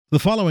The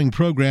following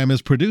program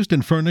is produced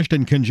and furnished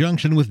in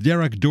conjunction with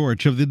Derrick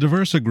Dorth of the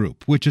Diversa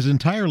Group, which is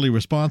entirely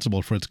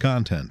responsible for its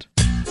content.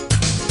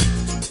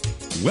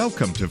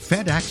 Welcome to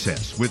Fed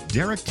Access with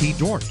Derrick T.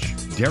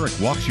 Dorth. Derrick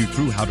walks you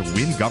through how to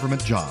win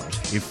government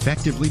jobs,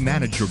 effectively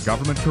manage your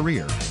government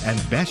career,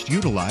 and best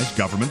utilize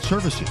government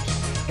services.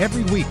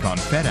 Every week on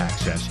Fed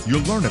Access,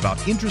 you'll learn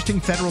about interesting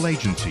federal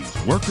agencies,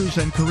 workers,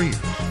 and careers.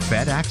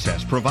 Fed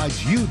Access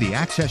provides you the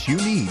access you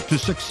need to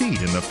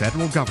succeed in the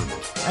federal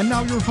government. And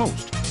now your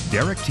host,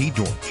 Derrick T.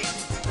 Dorth.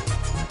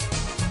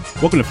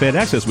 Welcome to Fed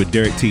Access with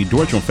Derrick T.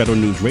 Dorth on Federal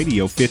News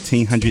Radio,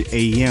 1500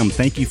 AM.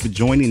 Thank you for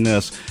joining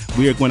us.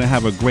 We are going to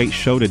have a great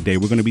show today.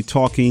 We're going to be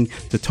talking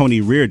to Tony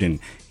Reardon.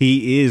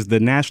 He is the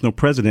national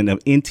president of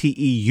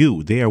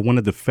NTEU. They are one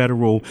of the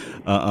federal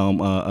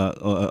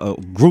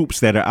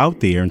groups that are out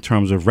there in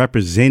terms of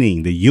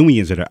representing the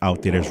unions that are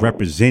out there that's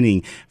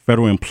representing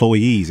federal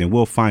employees. And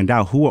we'll find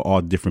out who are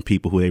all different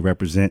people who they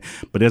represent.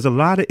 But there's a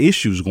lot of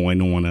issues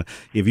going on.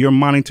 If you're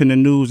monitoring the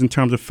news in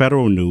terms of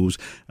federal news,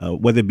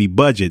 whether it be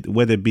budget,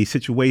 whether it be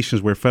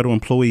situations where federal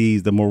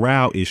employees, the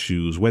morale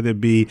issues, whether it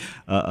be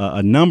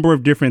a number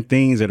of different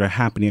things that are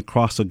happening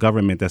across the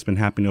government that's been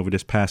happening over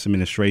this past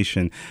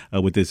administration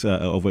with this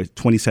over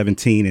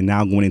 2017 and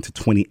now going into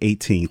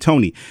 2018.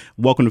 Tony,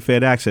 welcome to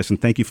Fed Access,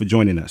 and thank you for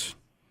joining us.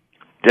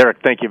 Derrick,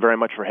 thank you very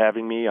much for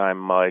having me.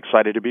 I'm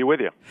excited to be with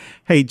you.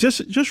 Hey,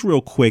 just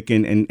real quick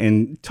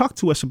and talk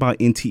to us about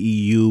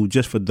NTEU,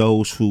 just for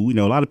those who,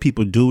 a lot of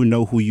people do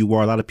know who you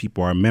are. A lot of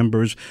people are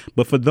members.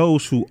 But for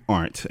those who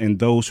aren't and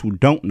those who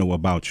don't know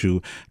about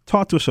you,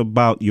 talk to us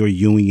about your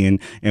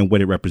union and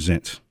what it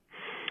represents.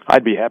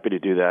 I'd be happy to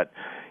do that.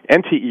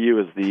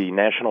 NTEU is the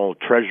National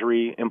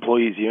Treasury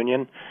Employees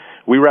Union.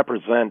 We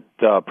represent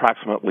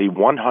approximately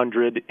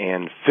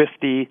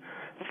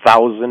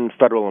 150,000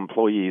 federal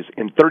employees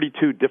in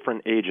 32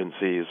 different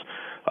agencies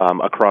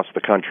across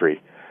the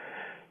country.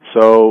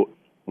 So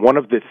one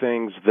of the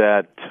things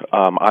that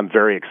I'm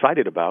very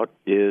excited about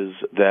is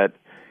that,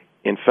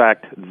 in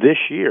fact, this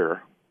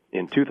year,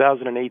 in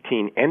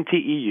 2018,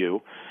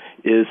 NTEU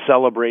is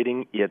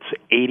celebrating its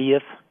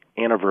 80th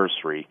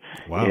anniversary.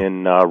 Wow.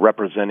 In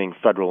representing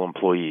federal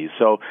employees.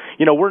 So,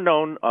 we're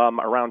known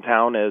around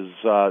town as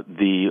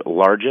the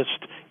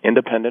largest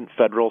independent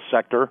federal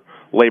sector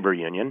labor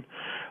union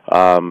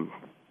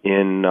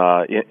in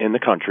the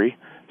country.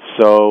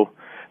 So,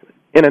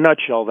 in a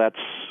nutshell, that's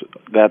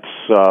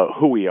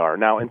who we are.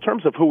 Now, in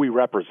terms of who we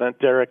represent,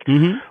 Derrick,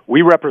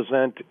 we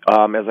represent,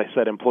 as I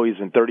said, employees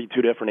in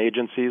 32 different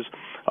agencies.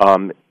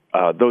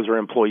 Those are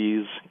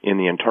employees in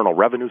the Internal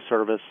Revenue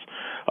Service,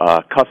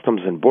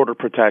 Customs and Border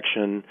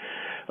Protection,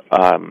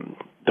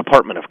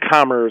 Department of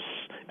Commerce,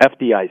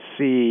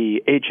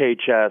 FDIC,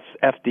 HHS,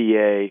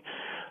 FDA,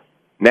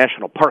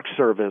 National Park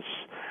Service,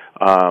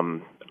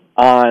 on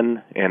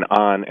and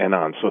on and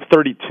on. So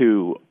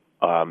 32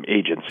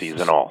 agencies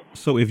in all.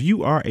 So if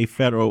you are a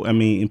federal,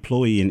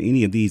 employee in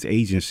any of these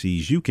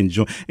agencies, you can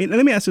join. And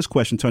let me ask this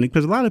question, Tony,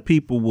 because a lot of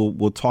people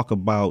will talk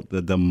about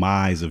the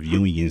demise of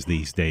unions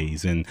these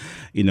days, and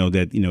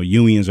that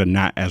unions are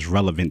not as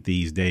relevant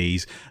these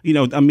days.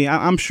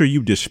 I'm sure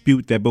you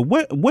dispute that, but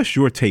what's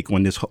your take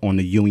on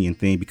the union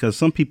thing? Because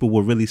some people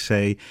will really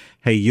say,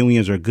 hey,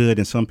 unions are good,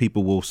 and some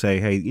people will say,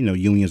 hey,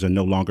 unions are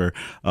no longer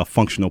a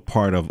functional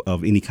part of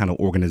any kind of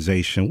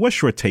organization.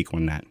 What's your take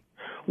on that?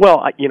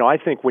 Well, I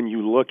think when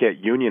you look at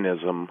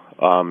unionism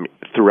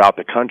throughout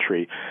the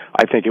country,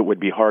 I think it would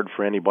be hard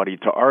for anybody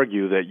to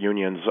argue that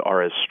unions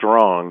are as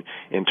strong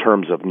in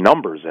terms of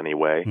numbers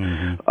anyway,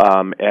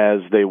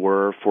 as they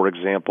were, for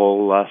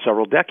example,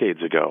 several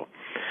decades ago.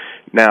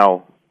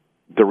 Now,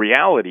 the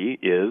reality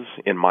is,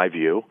 in my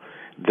view,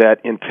 that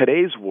in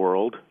today's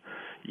world,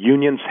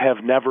 unions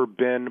have never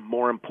been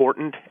more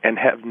important and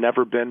have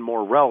never been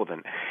more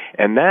relevant.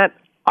 And that,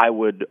 I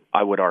would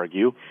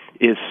argue,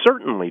 is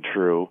certainly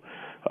true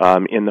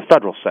in the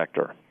federal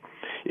sector.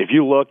 If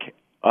you look,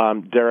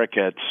 Derrick,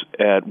 at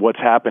what's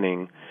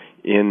happening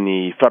in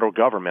the federal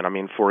government,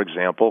 for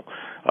example,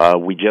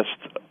 we just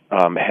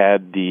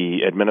had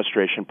the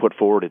administration put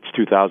forward its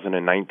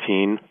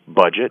 2019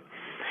 budget.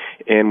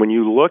 And when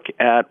you look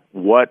at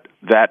what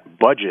that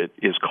budget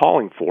is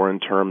calling for in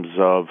terms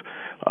of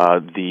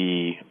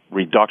the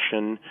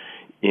reduction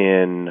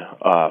in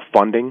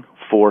funding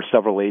for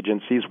several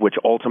agencies, which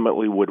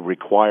ultimately would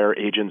require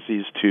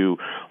agencies to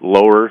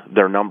lower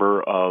their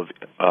number of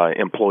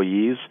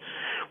employees.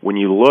 When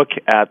you look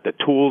at the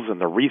tools and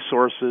the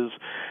resources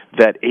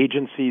that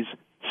agencies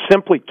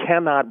simply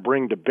cannot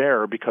bring to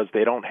bear because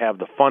they don't have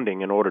the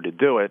funding in order to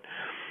do it,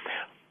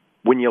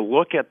 when you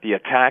look at the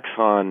attacks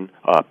on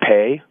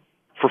pay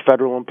for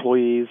federal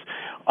employees,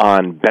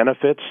 on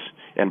benefits,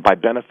 and by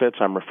benefits,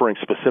 I'm referring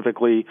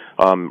specifically,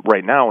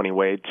 right now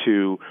anyway,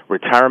 to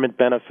retirement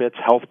benefits,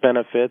 health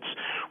benefits.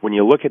 When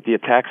you look at the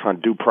attacks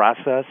on due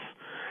process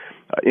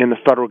in the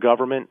federal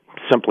government,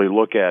 simply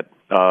look at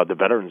the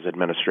Veterans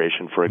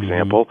Administration, for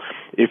example.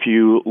 If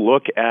you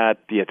look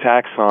at the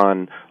attacks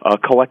on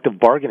collective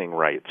bargaining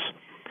rights,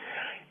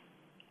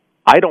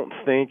 I don't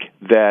think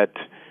that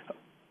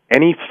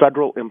any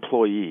federal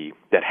employee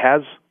that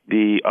has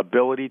the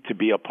ability to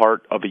be a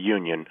part of a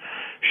union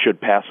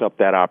should pass up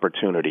that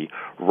opportunity.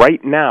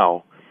 Right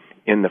now,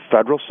 in the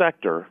federal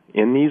sector,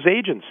 in these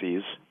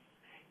agencies,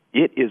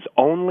 it is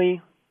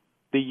only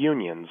the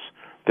unions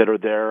that are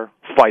there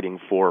fighting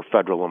for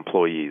federal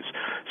employees.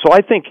 So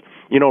I think,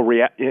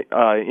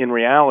 in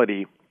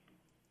reality,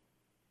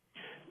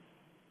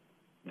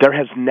 there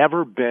has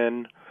never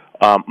been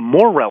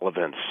more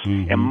relevance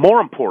and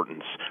more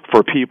importance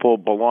for people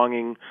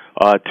belonging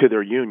to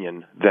their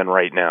union than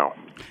right now.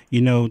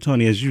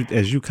 Tony, as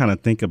you kind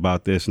of think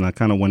about this, and I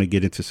kind of want to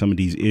get into some of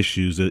these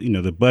issues.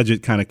 The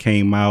budget kind of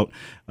came out,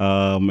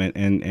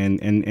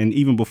 and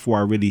even before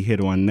I really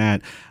hit on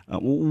that,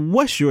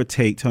 what's your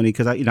take, Tony?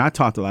 Because I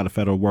talked to a lot of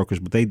federal workers,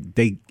 but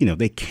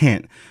they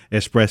can't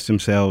express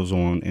themselves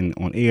on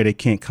air. They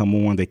can't come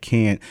on. They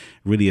can't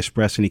really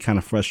express any kind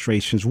of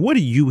frustrations. What are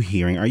you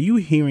hearing? Are you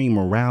hearing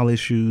morale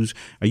issues?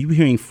 Are you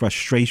hearing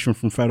frustration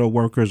from federal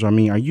workers? I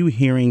mean, are you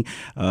hearing,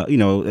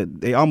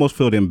 they almost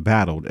feel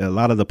embattled. A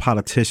lot of the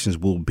politicians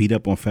will beat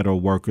up on federal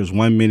workers.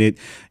 1 minute,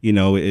 you're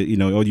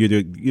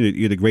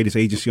the greatest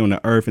agency on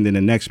the earth, and then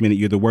the next minute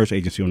you're the worst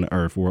agency on the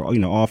earth, or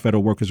all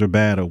federal workers are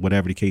bad, or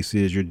whatever the case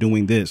is. You're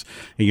doing this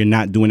and you're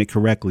not doing it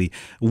correctly.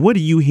 What are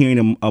you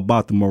hearing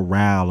about the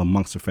morale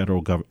amongst the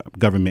federal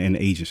government and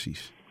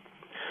agencies?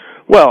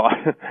 Well,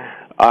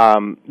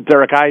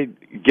 Derrick, I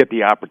get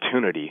the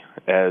opportunity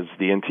as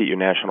the NTEU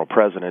national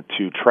president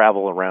to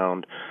travel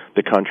around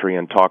the country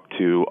and talk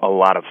to a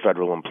lot of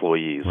federal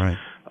employees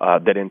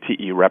that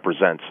NTEU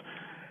represents.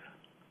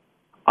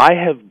 I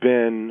have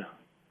been,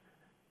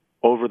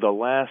 over the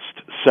last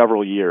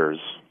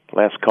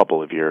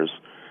couple of years,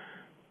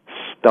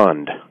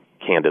 stunned,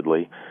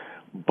 candidly,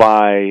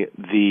 by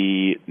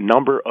the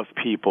number of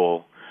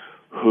people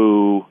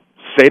who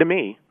say to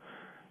me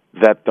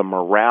that the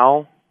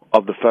morale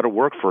of the federal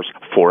workforce,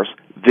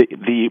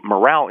 the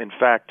morale, in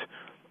fact,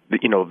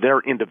 their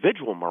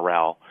individual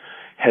morale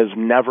has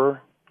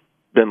never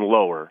been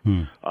lower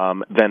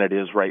than it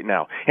is right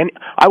now. And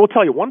I will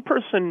tell you, one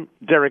person,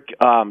 Derrick,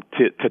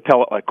 to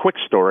tell a quick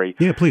story.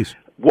 Yeah, please.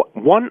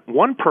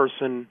 One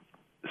person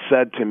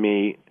said to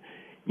me,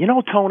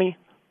 Tony,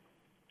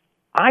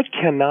 I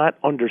cannot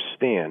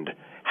understand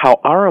how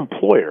our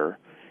employer,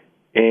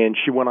 and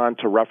she went on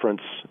to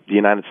reference the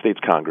United States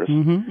Congress,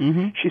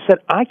 she said,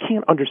 I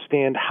can't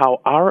understand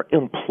how our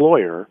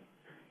employer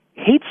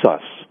hates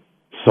us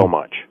so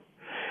much.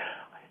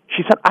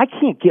 She said, I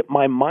can't get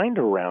my mind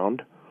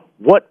around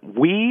what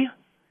we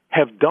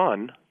have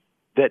done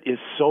that is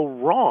so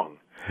wrong.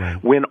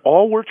 Right. When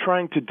all we're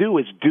trying to do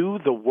is do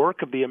the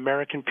work of the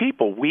American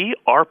people. We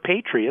are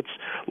patriots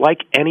like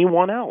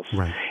anyone else.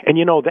 Right. And,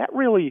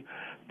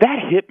 that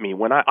hit me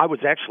when I was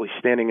actually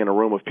standing in a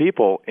room of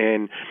people,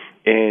 and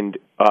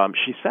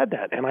she said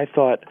that, and I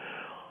thought,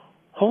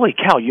 holy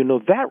cow,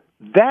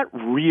 that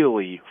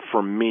really,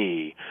 for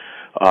me,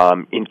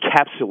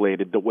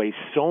 encapsulated the way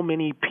so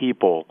many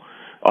people,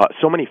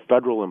 so many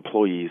federal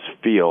employees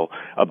feel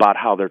about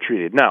how they're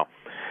treated. Now,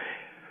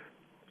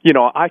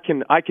 I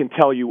can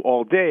tell you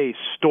all day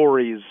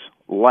stories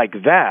like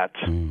that,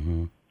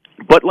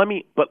 but let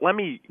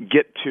me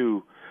get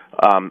to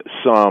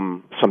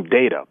some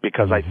data,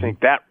 because I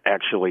think that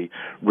actually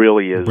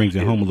really brings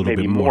it home a little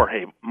maybe bit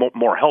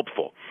more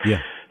helpful.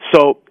 Yeah.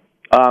 So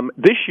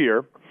this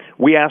year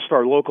we asked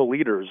our local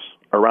leaders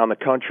around the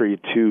country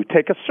to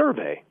take a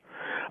survey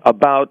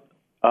about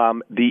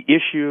the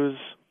issues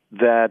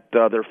that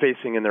they're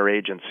facing in their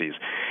agencies,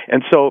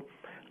 and so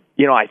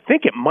I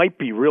think it might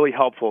be really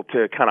helpful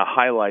to kind of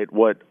highlight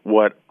what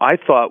I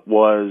thought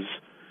was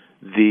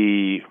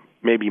the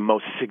maybe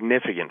most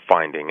significant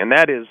finding, and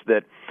that is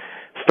that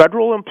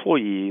federal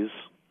employees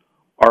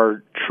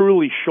are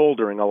truly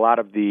shouldering a lot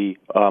of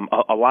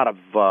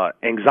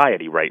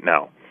anxiety right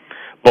now,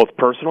 both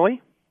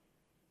personally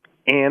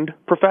and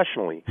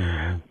professionally.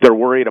 They're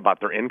worried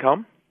about their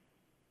income.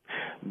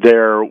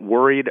 They're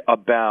worried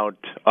about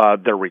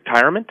their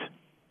retirement,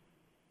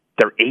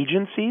 their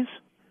agencies,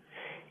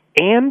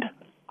 and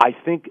I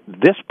think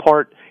this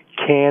part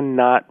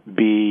cannot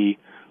be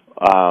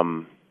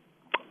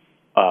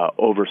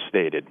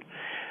overstated.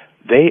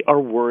 They are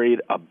worried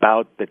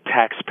about the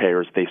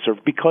taxpayers they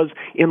serve, because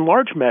in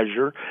large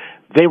measure,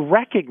 they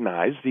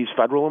recognize, these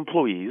federal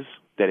employees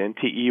that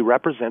NTEU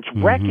represents,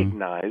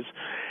 recognize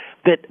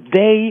that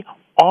they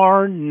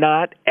are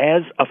not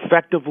as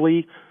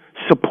effectively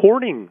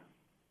supporting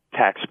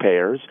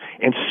taxpayers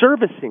and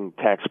servicing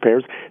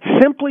taxpayers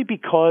simply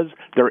because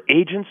their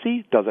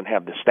agency doesn't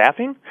have the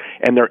staffing,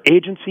 and their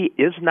agencies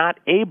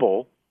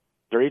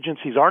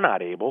are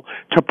not able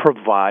to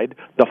provide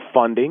the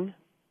funding,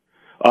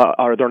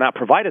 or they're not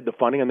provided the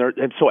funding,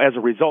 and so as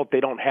a result, they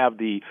don't have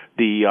the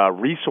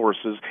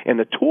resources and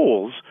the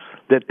tools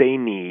that they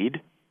need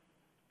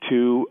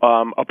to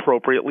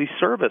appropriately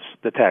service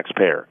the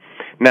taxpayer.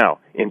 Now,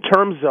 in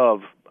terms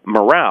of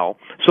morale,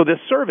 so this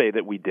survey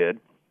that we did,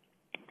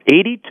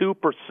 82%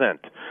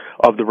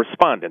 of the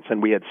respondents,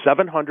 and we had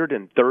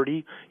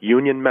 730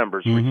 union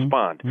members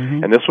respond,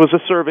 and this was a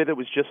survey that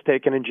was just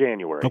taken in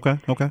January. Okay.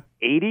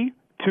 82%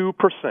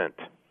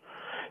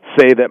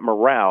 say that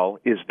morale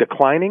is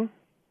declining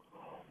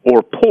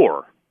or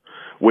poor,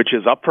 which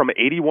is up from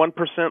 81%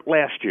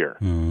 last year.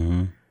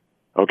 Mm-hmm.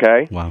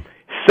 Okay? Wow.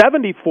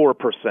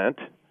 74%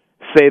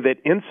 say that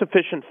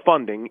insufficient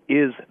funding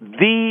is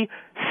the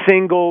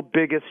single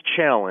biggest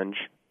challenge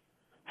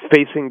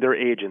facing their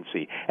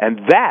agency. And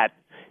that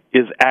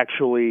is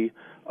actually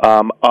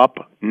up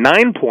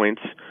 9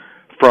 points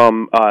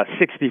from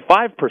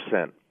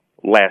 65%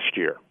 last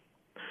year.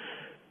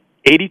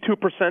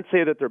 82%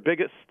 say that their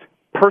biggest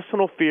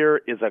personal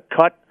fear is a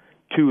cut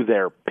to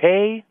their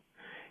pay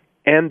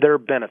and their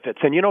benefits.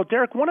 And,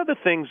 Derrick, one of the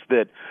things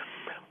that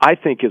I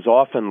think is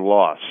often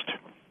lost,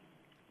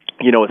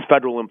 as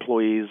federal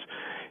employees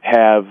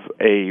have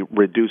a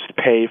reduced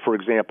pay, for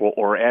example,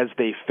 or as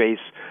they face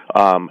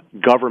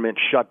government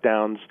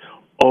shutdowns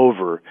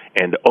over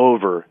and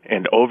over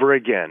and over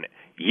again,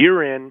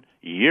 year in,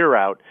 year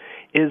out,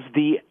 is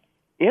the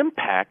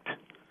impact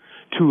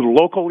to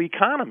local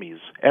economies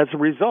as a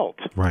result.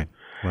 Right.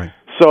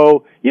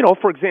 So,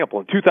 for example,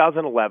 in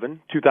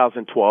 2011,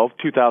 2012,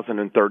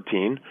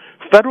 2013,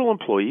 federal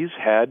employees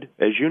had,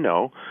 as you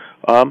know,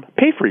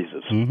 pay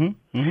freezes.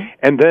 Mm-hmm. Mm-hmm.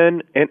 And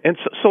then,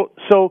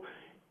 so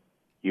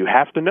you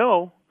have to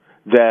know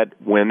that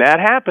when that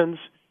happens,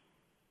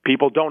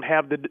 people don't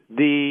have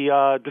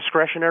the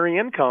discretionary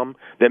income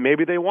that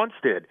maybe they once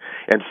did.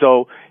 And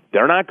so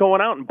they're not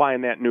going out and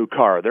buying that new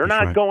car. They're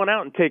not going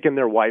out and taking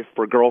their wife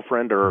or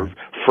girlfriend or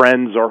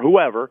friends or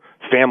whoever,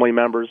 family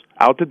members,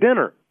 out to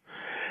dinner.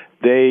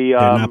 They're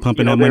not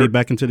pumping that money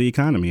back into the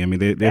economy. I mean,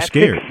 they're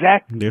scared.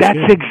 That's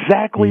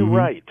exactly mm-hmm.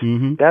 right.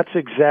 Mm-hmm. That's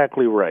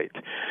exactly right.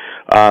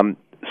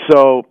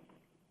 So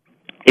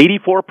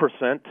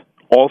 84%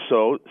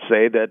 also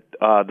say that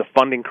the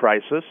funding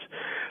crisis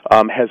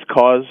has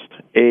caused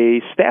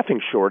a staffing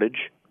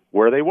shortage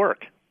where they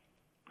work.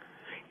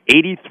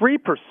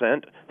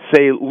 83%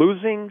 say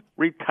losing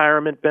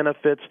retirement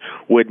benefits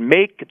would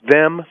make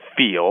them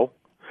feel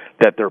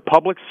that their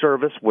public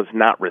service was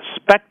not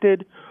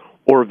respected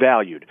or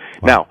valued.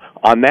 Wow. Now,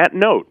 on that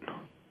note,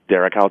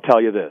 Derrick, I'll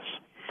tell you this.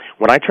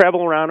 When I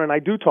travel around and I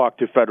do talk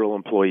to federal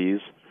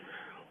employees,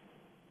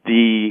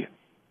 the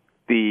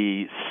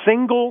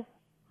single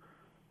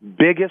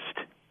biggest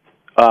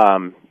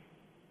comment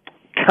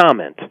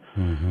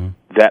mm-hmm.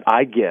 that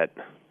I get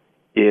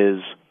is,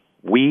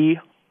 we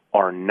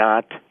are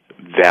not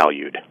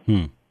valued.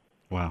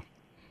 Wow.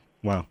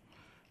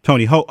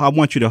 Tony, I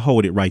want you to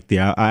hold it right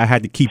there. I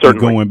had to keep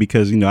Certainly. it going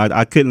because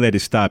I couldn't let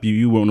it stop you.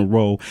 You were on a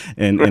roll,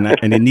 and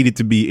it needed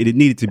to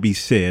be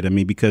said. I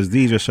mean, because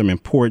these are some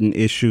important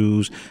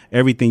issues.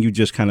 Everything you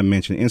just kind of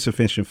mentioned: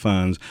 insufficient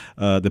funds,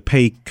 the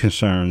pay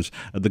concerns,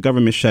 the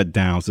government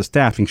shutdowns, the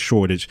staffing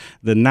shortage,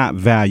 the not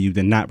valued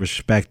and not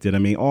respected. I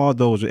mean, all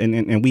those,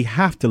 and we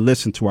have to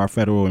listen to our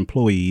federal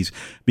employees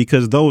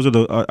because those are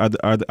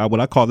are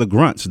what I call the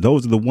grunts.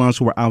 Those are the ones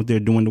who are out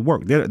there doing the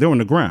work. They're on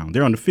the ground.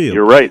 They're on the field.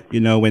 You're right.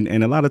 And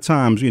a lot of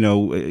times,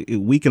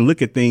 we can look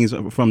at things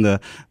from the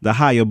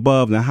high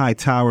above, the high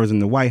towers in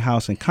the White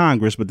House and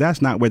Congress, but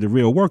that's not where the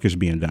real work is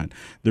being done.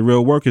 The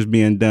real work is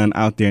being done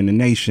out there in the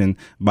nation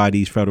by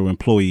these federal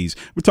employees.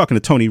 We're talking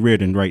to Tony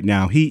Reardon right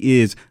now. He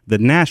is the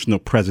national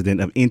president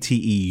of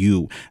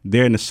NTEU.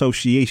 They're an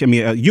association,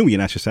 a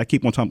union, I should say. I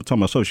keep on talking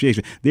about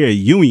association. They're a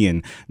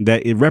union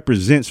that it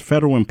represents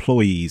federal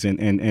employees.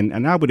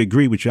 And I would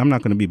agree with you. I'm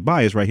not going to be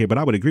biased right here, but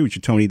I would agree with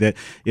you, Tony, that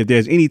if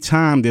there's any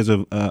time there's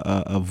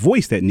a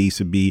voice that needs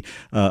to be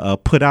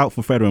put out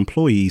for federal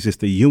employees, it's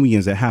the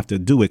unions that have to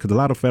do it, because a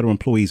lot of federal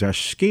employees are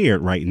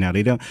scared right now.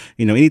 They don't,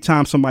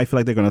 anytime somebody feel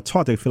like they're going to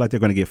talk, they feel like they're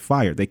going to get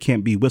fired. They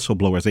can't be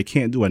whistleblowers. They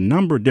can't do a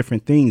number of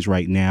different things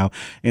right now.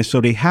 And so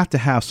they have to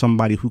have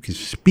somebody who can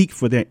speak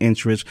for their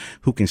interests,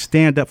 who can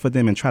stand up for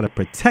them and try to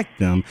protect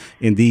them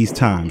in these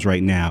times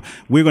right now.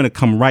 We're going to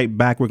come right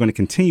back. We're going to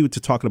continue to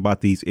talk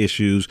about these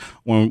issues.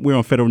 We're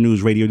on Federal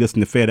News Radio. Listen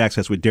to Fed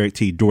Access with Derrick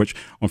T. Dorth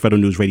on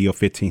Federal News Radio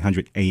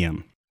 1500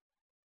 AM.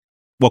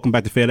 Welcome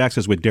back to Fed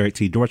Access with Derrick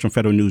T. Dorth on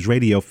Federal News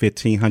Radio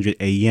 1500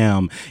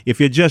 AM.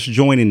 If you're just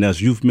joining us,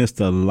 you've missed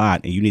a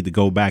lot and you need to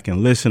go back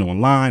and listen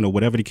online or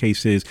whatever the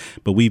case is.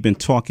 But we've been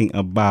talking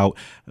about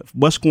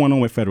what's going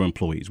on with federal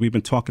employees. We've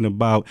been talking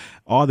about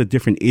all the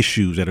different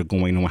issues that are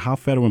going on, how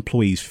federal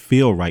employees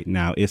feel right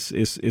now. It's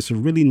a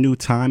really new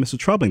time. It's a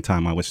troubling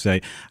time, I would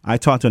say. I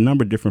talk to a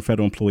number of different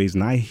federal employees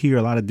and I hear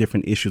a lot of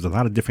different issues, a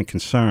lot of different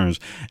concerns.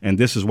 And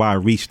this is why I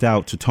reached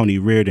out to Tony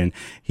Reardon.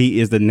 He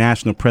is the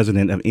national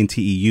president of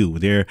NTEU.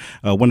 They're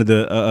one of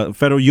the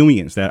federal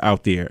unions that are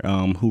out there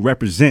who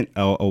represent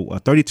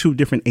 32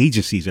 different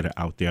agencies that are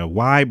out there, a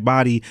wide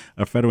body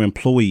of federal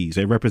employees.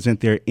 They represent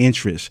their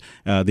interests.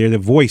 They're the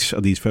voice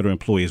of these federal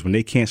employees when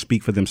they can't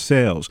speak for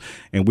themselves.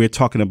 And we're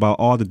talking about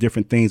all the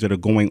different things that are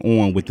going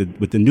on with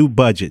the new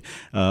budget,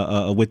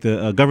 with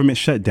the government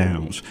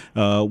shutdowns,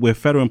 with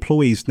federal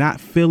employees not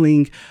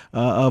feeling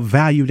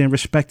valued and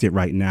respected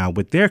right now,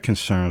 with their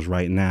concerns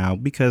right now,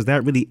 because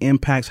that really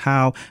impacts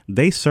how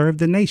they serve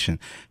the nation.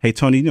 Hey,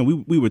 Tony,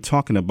 we were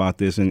talking about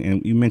this,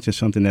 and you mentioned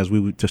something as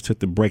we just took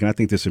the break, and I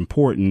think that's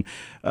important.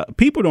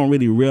 People don't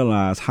really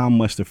realize how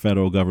much the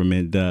federal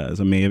government does.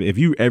 I mean, if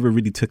you ever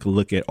really took a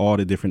look at all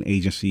the different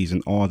agencies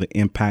and all the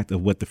impact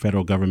of what the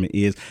federal government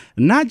is,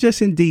 not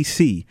just in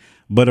D.C.,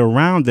 but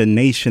around the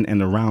nation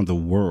and around the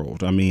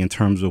world. I mean, in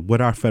terms of what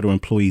our federal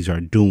employees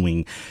are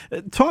doing.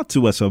 Talk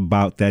to us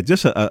about that,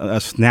 just a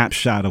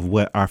snapshot of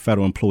what our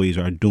federal employees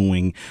are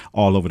doing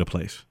all over the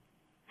place.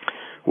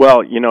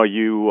 Well,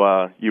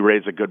 you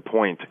raise a good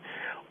point.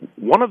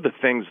 One of the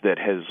things that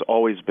has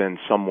always been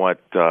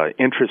somewhat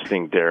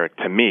interesting, Derrick,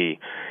 to me,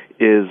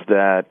 is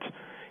that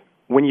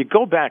when you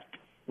go back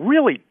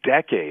really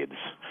decades,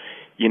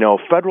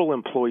 federal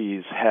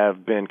employees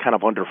have been kind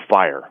of under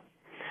fire.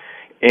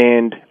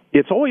 And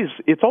it's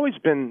always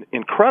been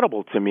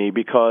incredible to me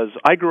because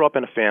I grew up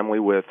in a family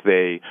with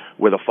a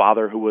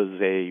father who was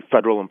a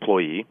federal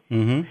employee.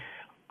 Mm-hmm.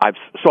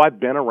 I've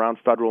been around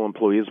federal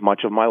employees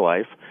much of my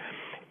life,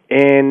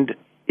 and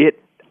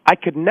I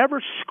could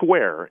never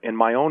square in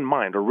my own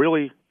mind or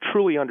really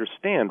truly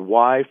understand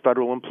why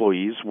federal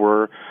employees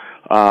were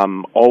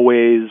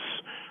always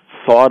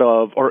thought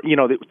of or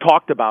they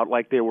talked about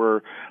like they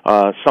were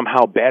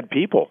somehow bad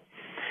people.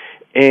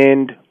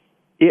 And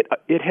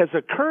it has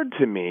occurred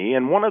to me,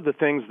 and one of the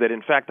things that,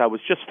 in fact, I was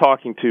just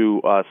talking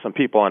to some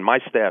people on my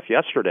staff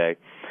yesterday,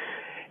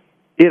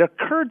 it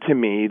occurred to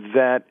me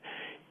that,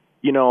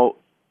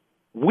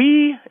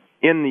 we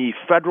in the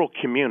federal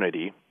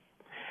community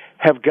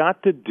have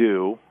got to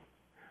do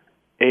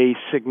a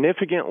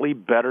significantly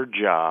better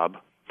job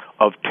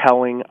of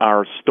telling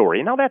our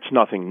story. Now, that's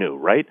nothing new,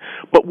 right?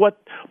 But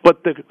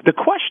the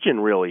question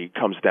really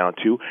comes down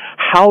to,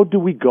 how do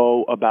we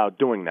go about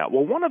doing that?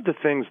 Well, one of the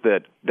things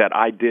that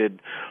I did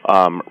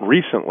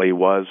recently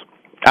was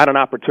I had an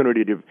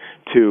opportunity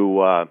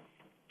to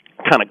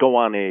kind of go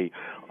on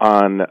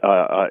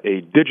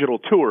a digital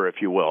tour, if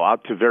you will,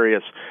 out to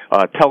various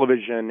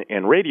television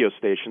and radio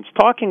stations,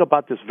 talking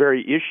about this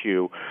very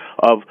issue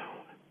of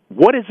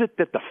what is it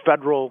that the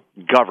federal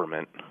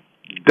government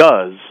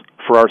does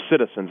for our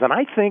citizens. And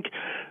I think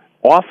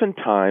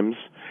oftentimes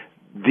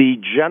the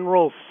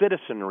general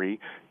citizenry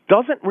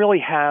doesn't really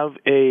have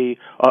a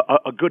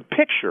good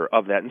picture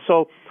of that. And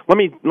so let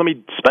me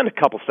spend a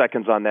couple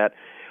seconds on that.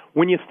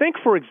 When you think,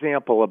 for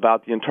example,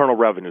 about the Internal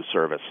Revenue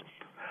Service,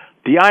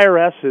 the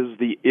IRS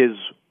is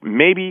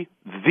maybe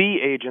the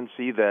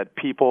agency that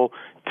people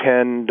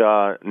tend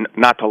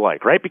not to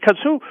like, right? Because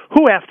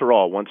who after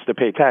all wants to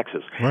pay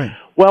taxes? Right.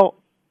 Well,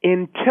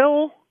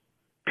 until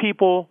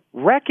people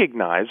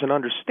recognize and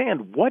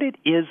understand what it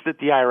is that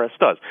the IRS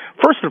does.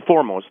 First and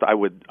foremost, I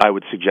would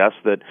suggest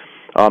that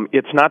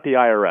it's not the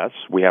IRS,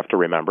 we have to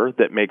remember,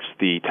 that makes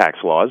the tax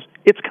laws.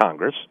 It's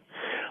Congress.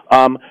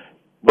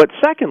 But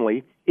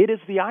secondly, it is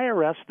the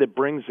IRS that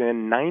brings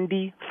in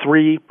 93%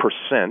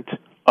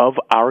 of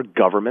our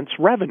government's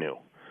revenue.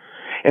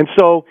 And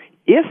so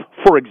if,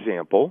 for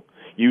example,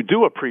 you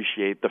do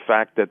appreciate the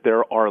fact that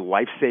there are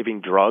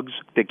life-saving drugs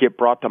that get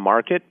brought to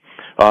market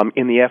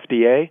in the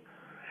FDA,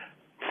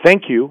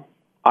 thank you,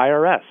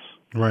 IRS.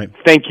 Right.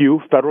 Thank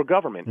you, federal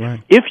government.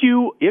 Right. If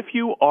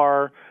you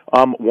are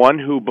one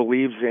who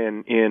believes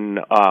in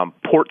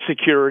port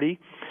security,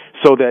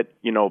 so that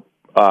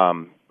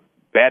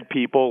bad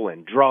people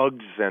and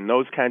drugs and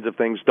those kinds of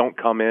things don't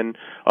come in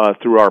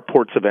through our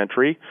ports of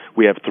entry.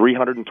 We have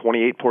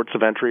 328 ports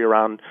of entry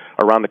around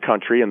the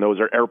country, and those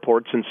are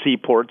airports and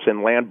seaports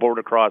and land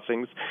border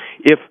crossings.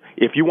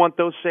 If you want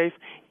those safe,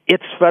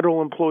 it's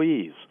federal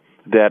employees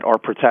that are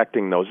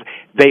protecting those.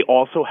 They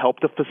also help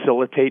to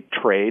facilitate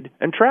trade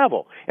and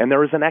travel, and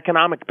there is an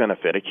economic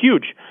benefit, a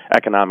huge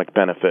economic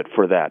benefit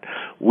for that.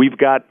 We've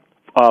got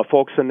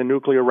folks in the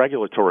Nuclear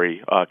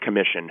Regulatory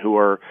Commission who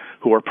are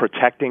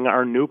protecting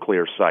our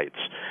nuclear sites.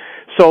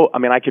 So, I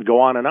mean, I could go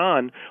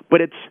on,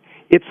 but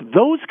it's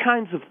those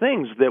kinds of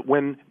things that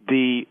when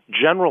the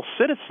general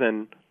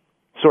citizen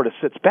sort of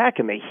sits back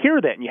and they hear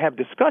that, and you have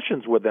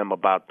discussions with them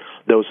about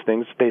those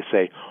things, they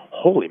say,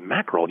 "Holy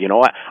mackerel!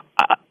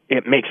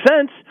 It makes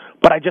sense,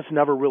 but I just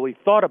never really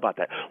thought about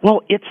that."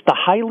 Well, it's the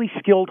highly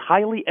skilled,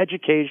 highly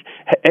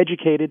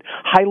educated,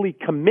 highly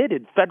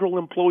committed federal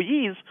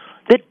employees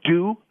that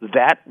do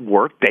that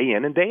work day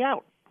in and day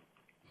out.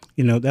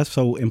 That's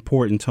so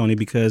important, Tony,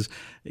 because,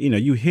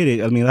 you hit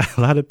it. I mean,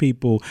 a lot of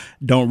people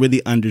don't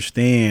really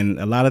understand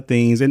a lot of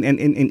things. And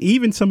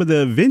even some of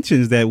the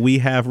inventions that we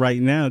have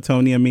right now,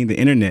 Tony, I mean, the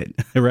internet,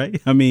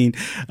 right? I mean,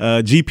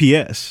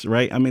 GPS,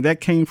 right? I mean,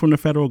 that came from the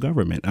federal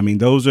government. I mean,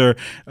 those are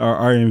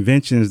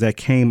inventions that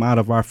came out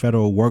of our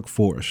federal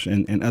workforce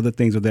and other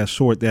things of that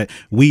sort that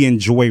we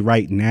enjoy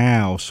right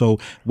now. So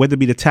whether it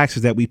be the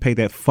taxes that we pay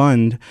that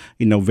fund,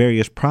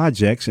 various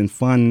projects and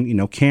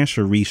fund,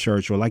 cancer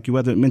research, or like you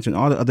mentioned,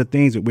 all the other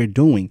things that we're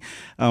doing,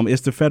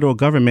 it's the federal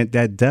government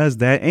that does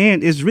that,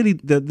 and is really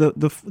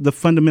the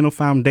fundamental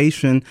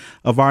foundation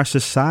of our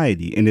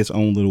society in its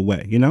own little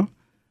way.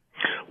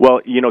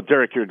 Well,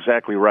 Derrick, you're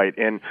exactly right,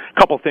 and a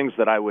couple things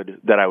that I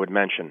would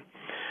mention.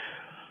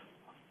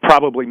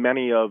 Probably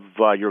many of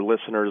your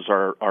listeners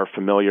are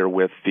familiar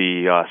with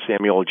the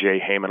Samuel J.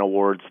 Heyman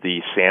Awards, the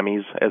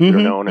Sammys, as they're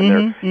known,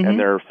 and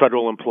their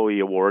federal employee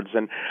awards.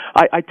 And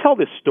I tell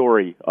this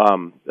story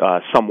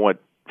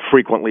somewhat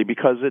frequently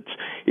because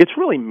it's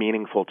really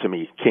meaningful to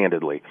me,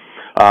 candidly.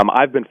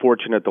 I've been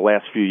fortunate the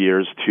last few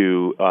years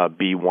to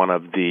be one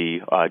of the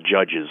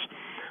judges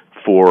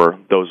for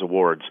those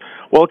awards.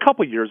 Well, a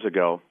couple years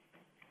ago,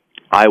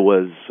 I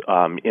was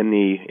in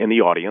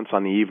the audience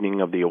on the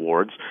evening of the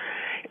awards,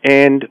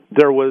 and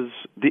there was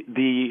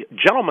the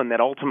gentleman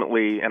that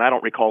ultimately, and I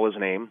don't recall his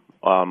name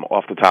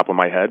off the top of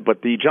my head,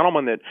 but the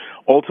gentleman that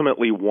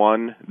ultimately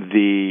won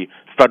the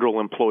Federal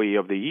Employee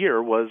of the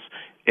Year was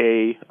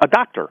a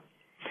doctor.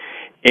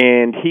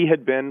 And he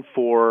had been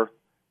for,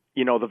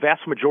 the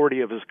vast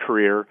majority of his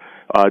career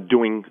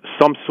doing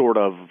some sort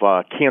of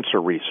cancer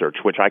research,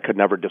 which I could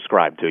never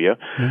describe to you,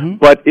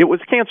 but it was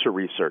cancer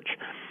research.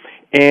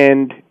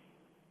 And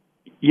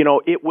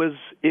it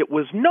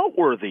was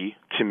noteworthy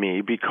to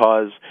me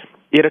because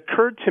it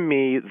occurred to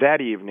me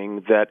that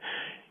evening that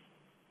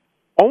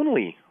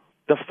only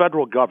the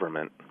federal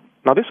government,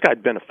 now this guy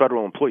had been a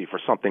federal employee for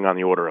something on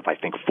the order of, I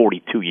think,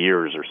 42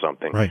 years or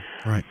something. Right.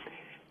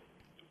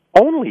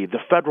 Only the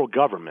federal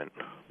government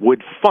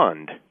would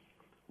fund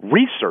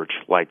research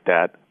like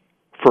that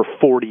for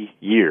 40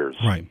 years.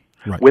 Right.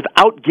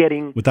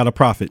 Without a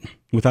profit,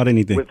 without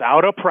anything.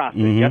 Without a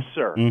profit, yes,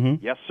 sir.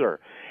 Yes, sir.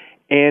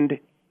 And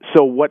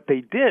so what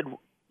they did,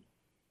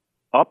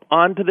 up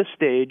onto the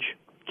stage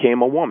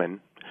came a woman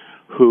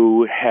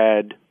who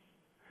had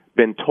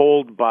been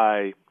told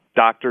by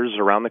doctors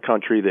around the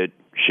country that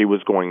she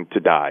was going to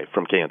die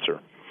from cancer.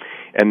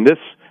 And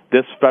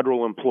this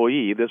federal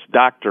employee, this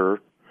doctor,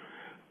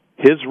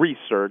 his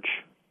research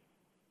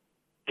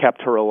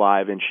kept her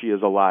alive, and she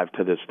is alive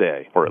to this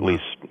day, or at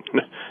least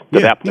to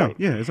that point.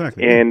 Yeah,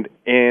 exactly. And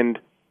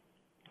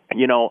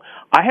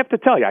I have to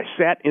tell you, I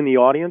sat in the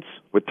audience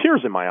with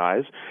tears in my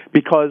eyes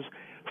because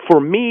for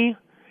me,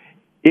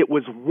 it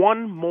was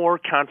one more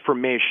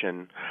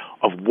confirmation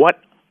of what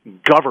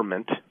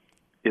government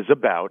is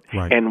about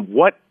and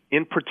what,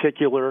 in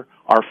particular,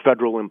 our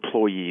federal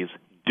employees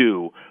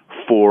do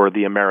for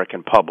the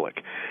American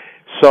public.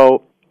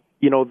 So,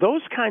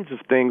 those kinds of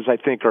things I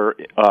think are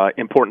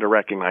important to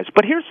recognize.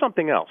 But here's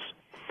something else.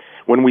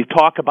 When we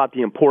talk about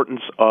the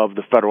importance of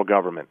the federal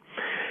government,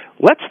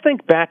 let's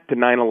think back to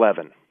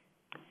 9/11.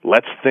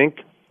 Let's think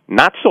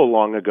not so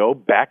long ago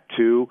back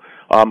to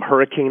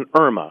Hurricane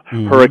Irma,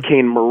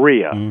 Hurricane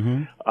Maria, and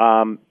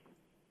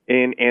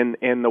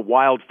the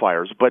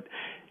wildfires. But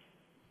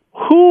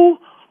who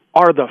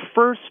are the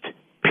first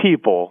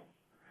people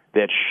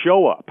that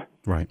show up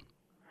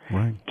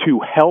to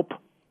help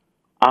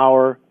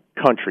our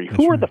country?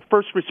 Who are the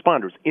first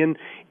responders? In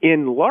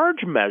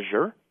large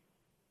measure,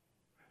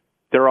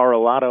 there are a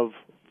lot of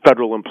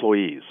federal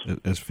employees.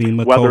 As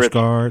FEMA, Coast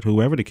Guard,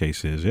 whoever the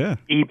case is,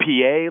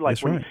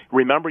 EPA,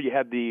 remember you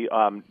had the,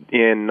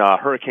 in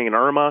Hurricane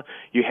Irma,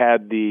 you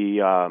had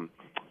the,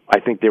 I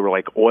think they were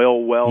like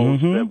oil wells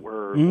that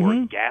were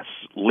or gas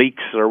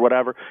leaks or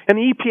whatever. And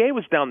the EPA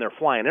was down there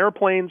flying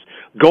airplanes,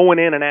 going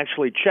in and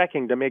actually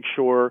checking to make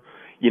sure,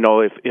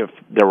 if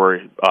there were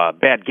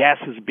bad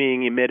gases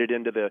being emitted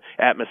into the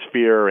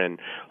atmosphere and,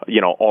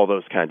 all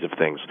those kinds of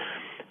things.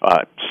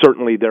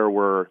 Certainly there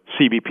were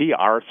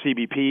our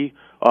CBP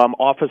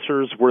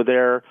officers were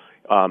there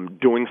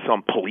doing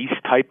some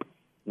police-type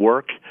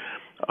work,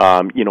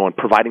 and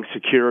providing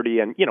security,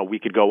 and, we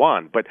could go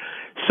on. But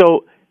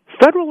so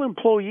federal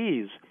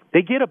employees,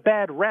 they get a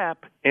bad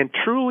rap, and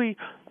truly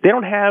they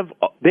don't have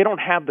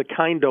the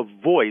kind of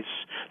voice.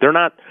 They're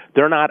not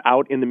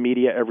out in the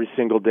media every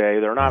single day.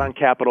 They're not on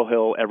Capitol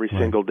Hill every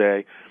single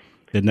day.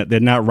 They're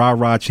not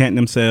rah-rah chanting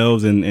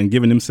themselves and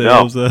giving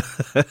themselves giving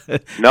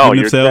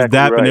themselves exactly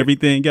dap right. and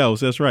everything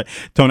else. That's right.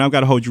 Tony, I've got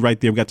to hold you right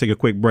there. We've got to take a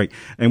quick break,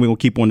 and we're going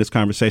to keep on this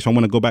conversation. I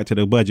want to go back to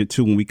the budget,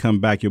 too, when we come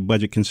back, your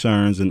budget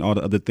concerns and all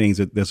the other things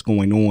that's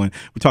going on.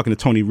 We're talking to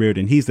Tony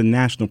Reardon. He's the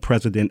national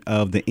president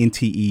of the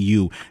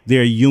NTEU.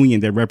 They're a union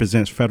that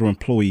represents federal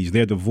employees.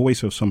 They're the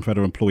voice of some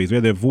federal employees.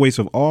 They're the voice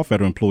of all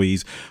federal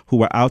employees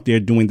who are out there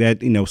doing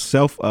that,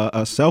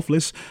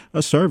 selfless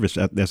service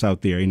that's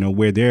out there,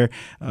 where they're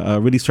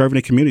really serving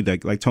the community,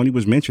 like Tony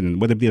was mentioning,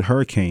 whether it be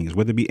hurricanes,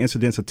 whether it be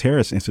incidents of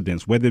terrorist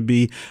incidents, whether it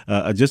be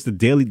just the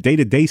daily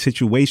day-to-day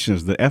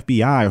situations, the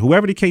FBI, or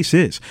whoever the case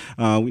is.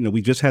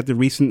 We just had the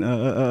recent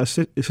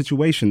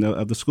situation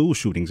of the school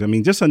shootings. I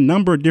mean, just a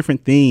number of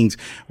different things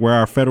where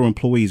our federal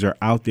employees are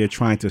out there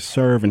trying to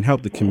serve and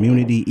help the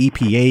community,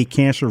 EPA,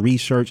 cancer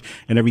research,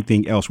 and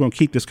everything else. We're going to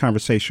keep this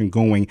conversation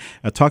going,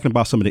 talking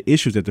about some of the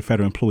issues that the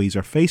federal employees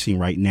are facing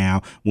right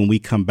now when we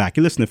come back.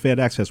 You listen to Fed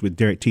Access with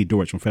Derrick T.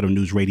 Dorth from Federal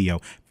News Radio,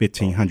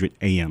 1500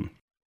 AM.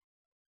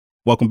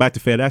 Welcome back to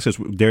Fed Access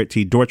with Derrick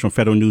T. Dorth from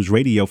Federal News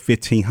Radio,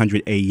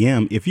 1500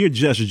 AM. If you're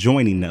just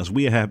joining us,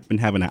 we have been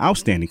having an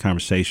outstanding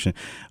conversation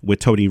with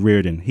Tony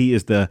Reardon. He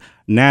is the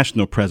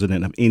national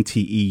president of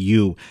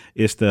NTEU.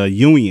 It's the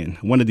union,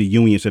 one of the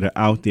unions that are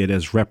out there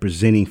that's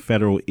representing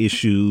federal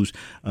issues.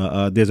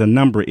 There's a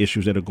number of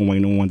issues that are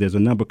going on. There's a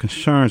number of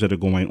concerns that are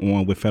going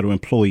on with federal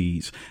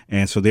employees.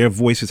 And so their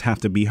voices have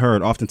to be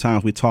heard.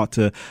 Oftentimes we talk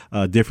to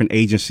different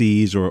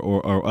agencies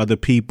or other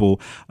people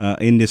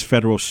in this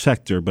federal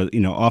sector, but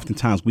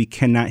oftentimes we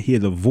cannot hear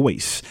the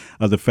voice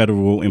of the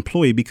federal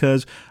employee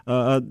because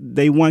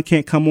they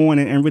can't come on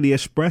and really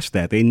express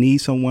that. They need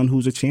someone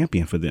who's a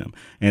champion for them.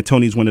 And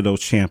Tony's one of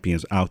those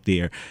champions out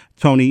there.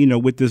 Tony,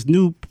 with the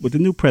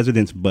new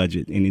president's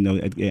budget, and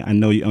I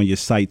know on your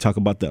site talk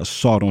about the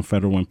assault on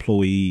federal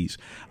employees,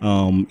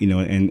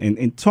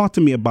 and talk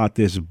to me about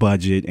this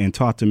budget, and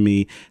talk to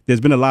me. There's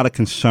been a lot of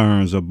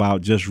concerns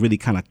about just really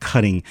kind of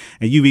cutting,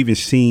 and you've even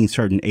seen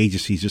certain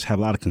agencies just have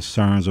a lot of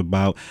concerns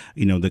about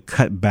the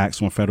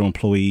cutbacks on federal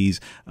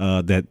employees.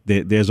 That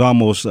there's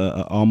almost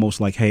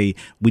like, hey,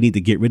 we need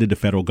to get rid of the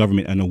federal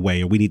government in a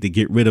way, or we need to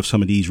get rid of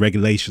some of these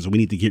regulations, or we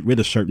need to get rid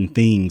of certain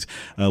things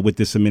with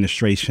this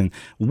administration.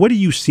 What do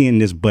you see in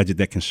this budget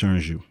that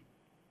concerns you?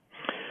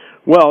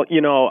 Well,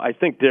 I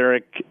think,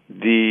 Derek,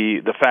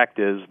 the fact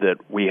is that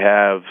we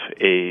have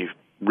a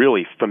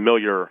really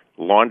familiar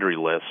laundry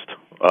list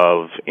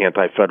of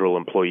anti-federal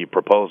employee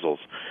proposals.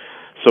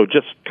 So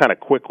just kind of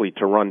quickly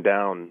to run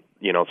down,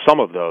 some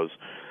of those,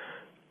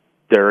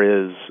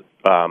 there is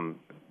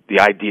the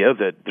idea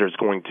that there's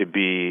going to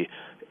be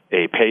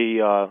a pay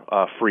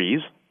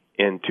freeze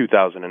in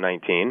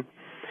 2019.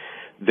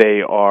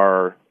 They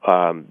are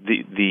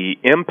the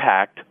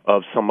impact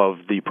of some of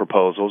the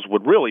proposals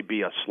would really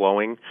be a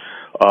slowing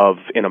of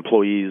an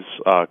employee's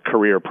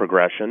career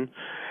progression.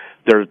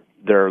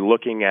 They're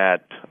looking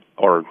at,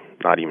 or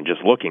not even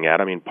just looking at,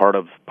 part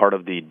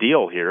of the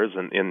deal here is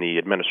in the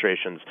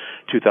administration's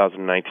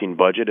 2019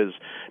 budget is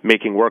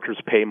making workers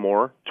pay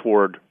more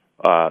toward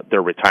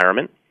their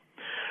retirement,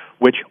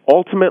 which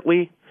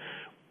ultimately,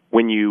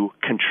 when you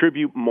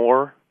contribute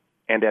more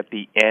and at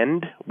the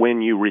end,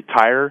 when you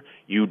retire,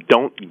 you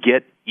don't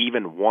get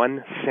even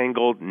one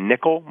single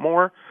nickel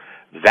more,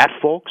 that,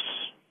 folks,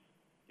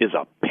 is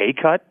a pay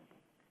cut.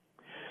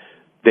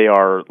 They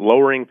are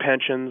lowering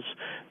pensions.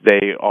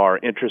 They are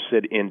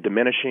interested in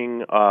diminishing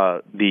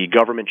the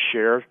government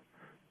share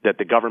that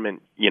the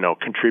government,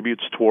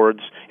 contributes towards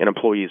an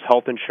employee's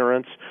health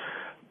insurance.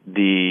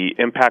 The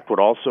impact would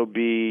also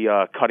be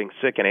cutting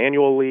sick and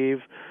annual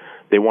leave.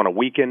 They want to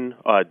weaken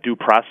due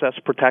process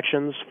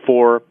protections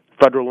for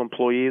federal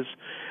employees.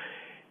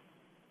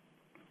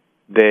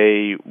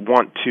 They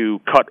want to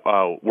cut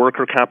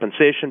worker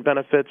compensation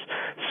benefits.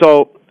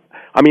 So,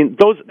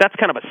 that's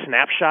kind of a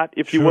snapshot,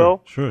 if you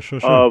will,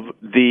 of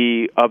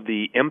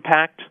the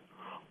impact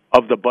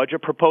of the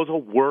budget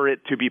proposal were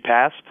it to be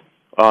passed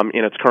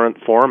in its current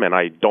form, and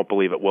I don't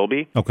believe it will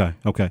be. Okay.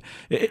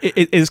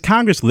 Is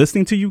Congress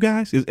listening to you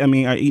guys? Are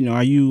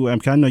you?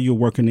 I know you're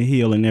working the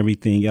Hill and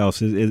everything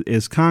else.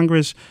 Is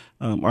Congress?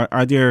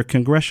 Are there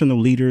congressional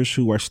leaders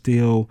who are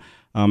still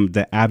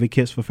the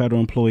advocates for federal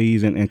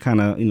employees and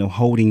kind of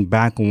holding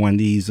back on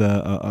these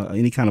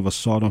any kind of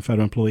assault on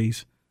federal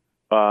employees?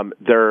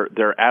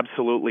 There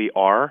absolutely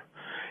are.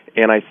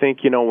 And I think,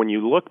 when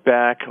you look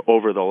back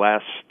over the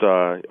last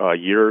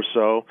year or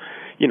so,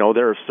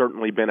 there have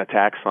certainly been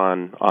attacks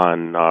on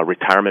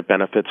retirement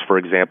benefits, for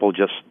example,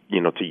 just,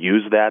 to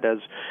use that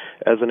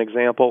as an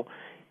example.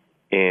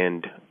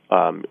 And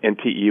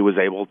NTEU was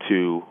able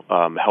to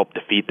help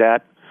defeat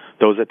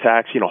those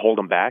attacks, hold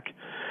them back.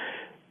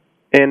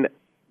 And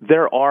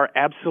there are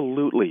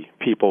absolutely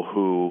people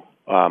who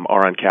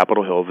are on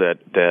Capitol Hill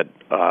that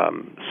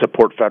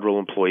support federal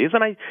employees,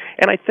 and I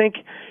think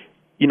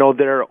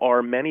there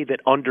are many that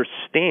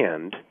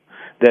understand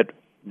that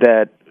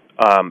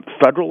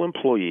federal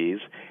employees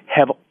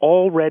have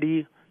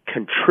already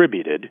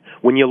contributed.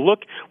 When you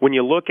look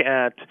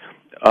at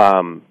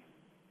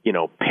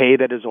pay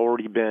that has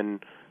already been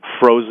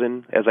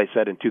frozen, as I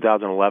said, in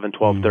 2011,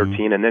 12,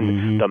 13, and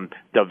then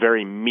the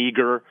very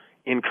meager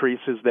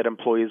increases that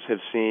employees have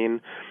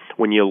seen.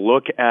 When you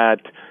look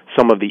at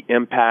some of the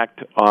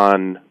impact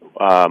on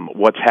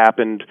what's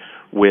happened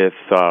with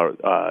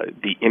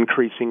the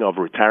increasing of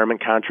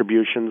retirement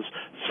contributions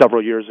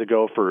several years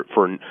ago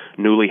for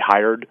newly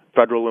hired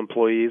federal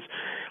employees.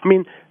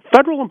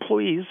 Federal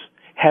employees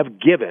have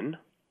given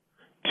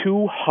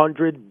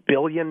 $200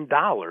 billion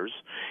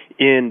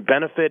in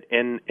benefit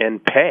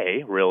and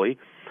pay, really,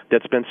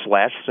 that's been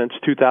slashed since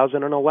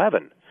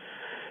 2011.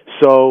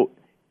 So,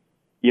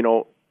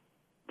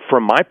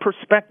 from my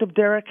perspective,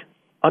 Derek,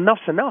 enough's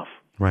enough.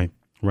 Right.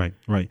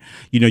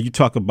 You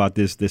talk about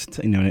this,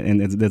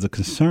 and there's a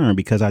concern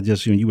because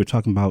you were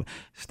talking about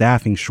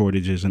staffing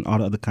shortages and all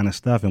the other kind of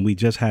stuff. And we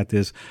just had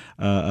this,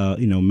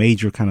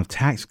 major kind of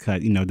tax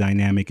cut,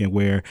 dynamic, and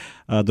where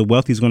the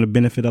wealthy is going to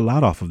benefit a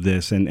lot off of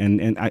this.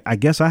 And I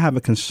guess I have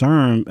a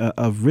concern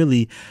of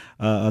really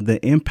the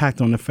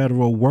impact on the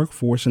federal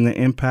workforce and the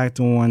impact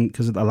on,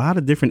 because a lot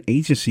of different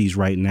agencies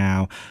right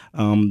now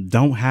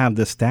don't have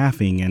the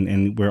staffing,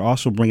 and we're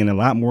also bringing a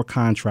lot more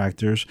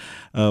contractors.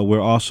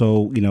 We're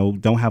also,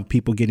 don't don't have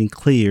people getting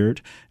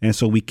cleared. And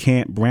so we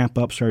can't ramp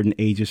up certain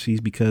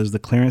agencies because the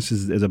clearance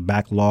is a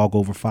backlog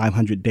over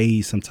 500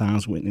 days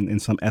sometimes in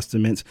some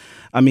estimates.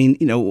 I mean,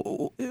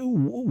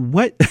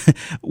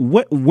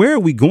 where are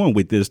we going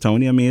with this,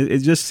 Tony? I mean, it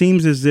just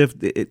seems as if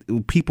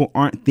people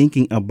aren't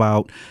thinking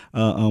about,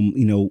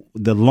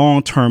 the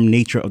long-term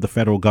nature of the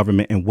federal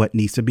government and what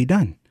needs to be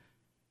done.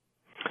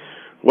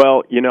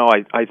 Well,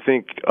 I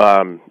think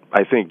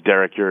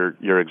Derrick,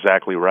 you're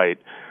exactly right.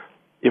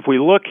 If we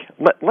look,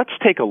 let's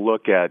take a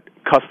look at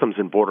Customs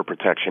and Border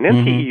Protection.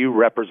 NTEU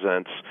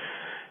represents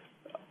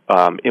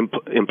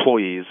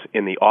employees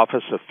in the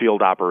Office of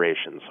Field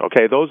Operations.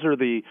 Okay, those are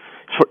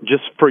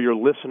just for your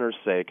listeners'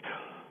 sake,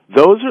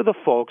 those are the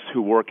folks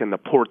who work in the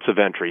ports of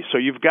entry. So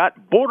you've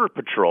got Border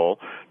Patrol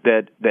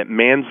that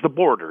mans the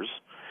borders.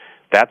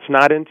 That's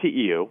not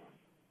NTEU,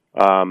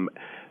 and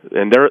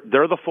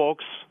they're the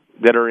folks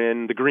that are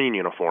in the green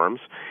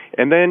uniforms.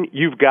 And then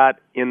you've got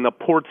in the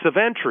ports of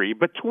entry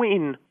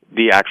between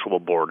the actual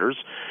borders,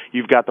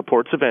 you've got the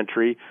ports of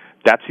entry.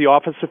 That's the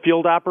Office of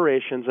Field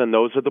Operations, and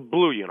those are the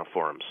blue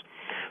uniforms.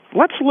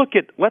 Let's look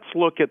at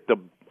the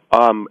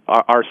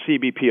our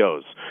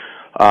CBPOs,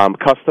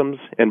 Customs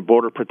and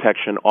Border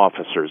Protection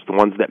Officers, the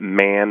ones that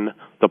man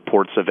the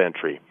ports of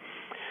entry.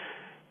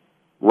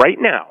 Right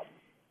now,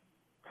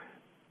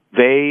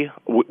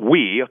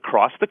 we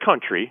across the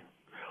country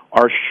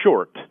are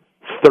short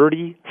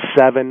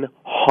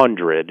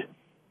 3,700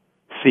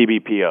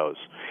 CBPOs.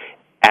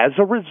 As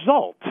a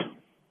result,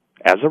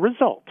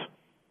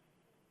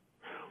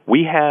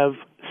 we have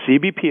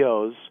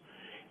CBPOs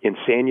in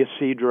San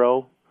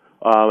Ysidro,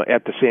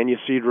 at the San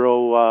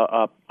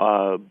Ysidro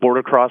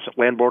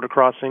land border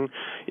crossing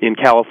in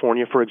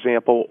California, for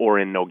example, or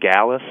in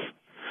Nogales,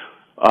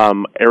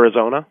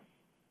 Arizona,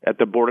 at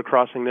the border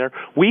crossing there.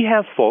 We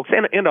have folks,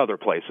 and in other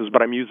places,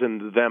 but I'm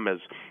using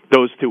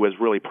those two as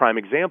really prime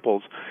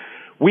examples.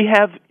 We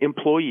have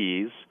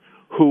employees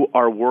who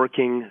are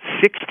working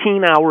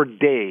 16-hour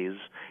days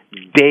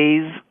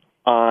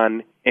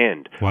on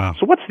end. Wow.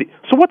 So what's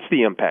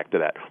the impact of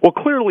that? Well,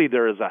 clearly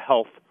there is a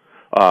health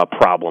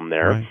problem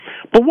there. Right.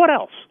 But what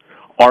else?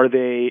 Are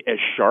they as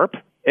sharp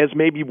as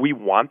maybe we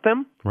want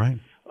them? Right.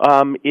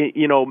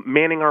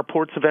 Manning our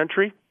ports of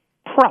entry?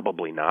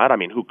 Probably not. I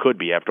mean, who could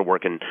be after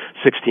working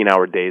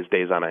 16-hour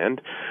days on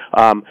end?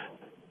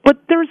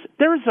 But there's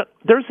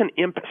an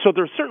impact. So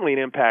there's certainly an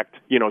impact,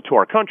 to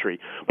our country.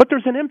 But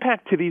there's an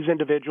impact to these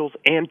individuals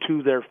and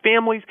to their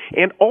families,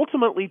 and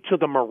ultimately to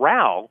the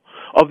morale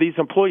of these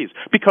employees,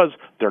 because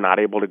they're not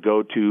able to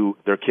go to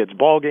their kids'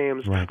 ball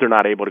games. Right. They're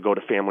not able to go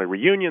to family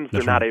reunions.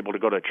 That's they're not right. able to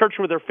go to church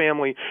with their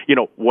family.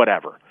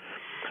 Whatever.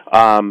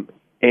 And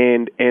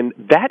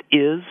that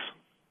is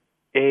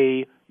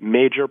a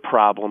major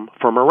problem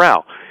for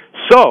morale.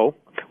 So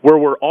where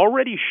we're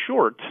already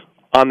short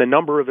on the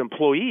number of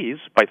employees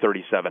by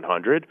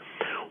 3,700,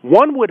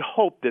 one would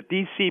hope that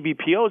these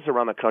CBPOs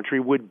around the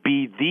country would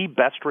be the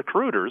best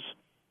recruiters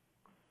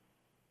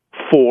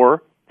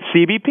for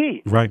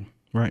CBP. Right.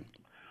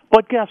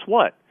 But guess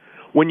what?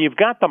 When you've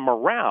got the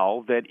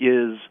morale that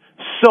has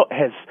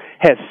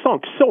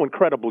sunk so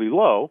incredibly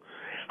low,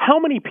 how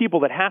many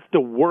people that have to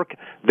work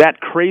that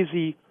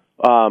crazy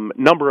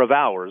number of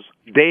hours,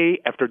 day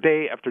after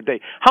day after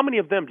day, how many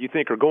of them do you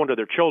think are going to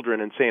their children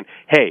and saying,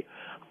 hey,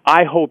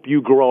 I hope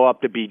you grow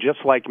up to be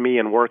just like me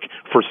and work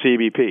for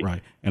CBP.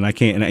 Right. And you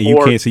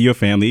can't see your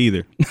family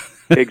either.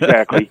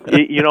 Exactly.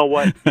 You know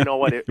what?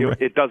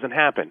 It doesn't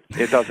happen.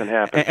 It doesn't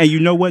happen. And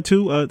you know what,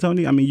 too,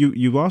 Tony? I mean,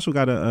 you've also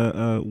got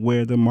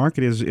where the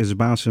market is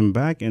bouncing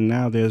back, and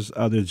now there's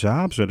other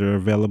jobs that are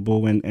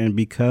available, and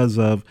because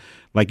of,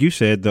 like you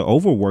said, the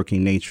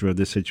overworking nature of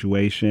the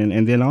situation,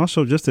 and then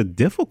also just the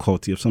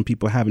difficulty of some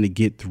people having to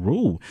get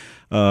through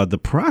the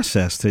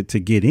process to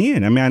get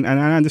in. I mean,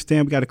 I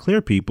understand we got to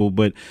clear people,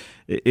 but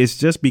it's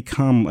just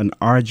become an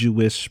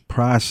arduous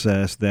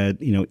process that,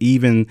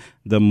 even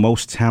the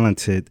most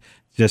talented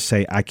just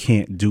say, I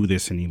can't do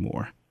this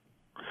anymore.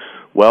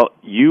 Well,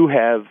 you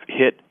have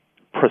hit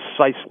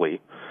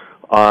precisely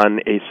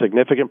on a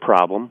significant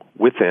problem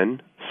within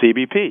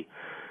CBP.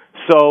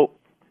 So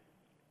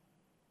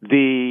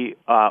the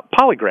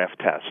polygraph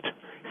test,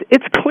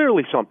 it's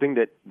clearly something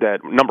that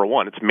number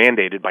one, it's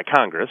mandated by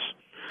Congress.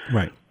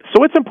 Right.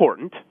 So it's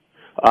important.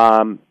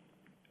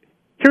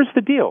 Here's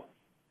the deal.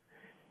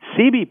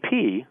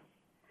 CBP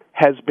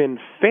has been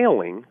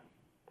failing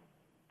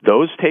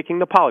those taking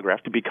the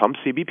polygraph to become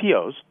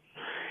CBPOs,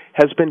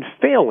 has been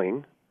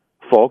failing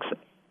folks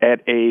at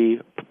a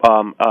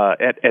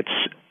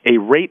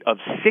rate of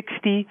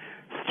 63%.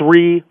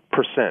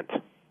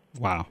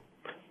 Wow.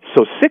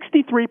 So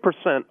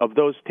 63% of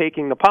those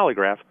taking the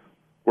polygraph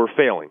were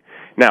failing.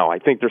 Now, I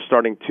think they're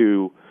starting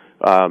to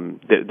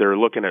they're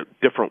looking at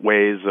different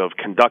ways of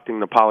conducting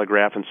the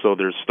polygraph, and so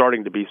there's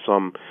starting to be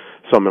some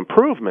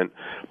improvement.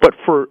 But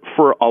for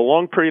a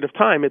long period of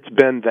time, it's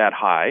been that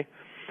high.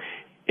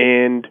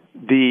 And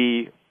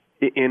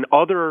in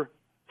other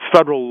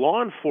federal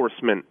law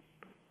enforcement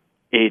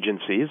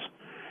agencies,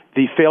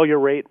 the failure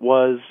rate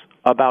was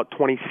about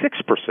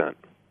 26%.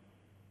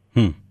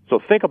 So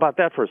think about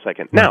that for a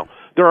second. Now,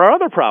 there are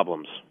other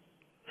problems.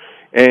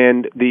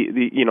 And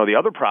the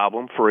other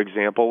problem, for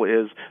example,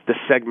 is the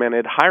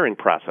segmented hiring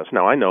process.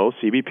 Now, I know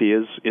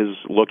CBP is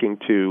looking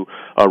to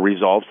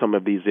resolve some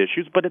of these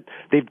issues, but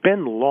they've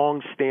been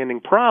long-standing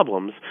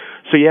problems.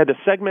 So you had the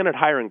segmented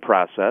hiring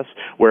process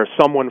where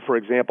someone, for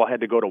example,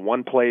 had to go to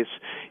one place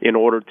in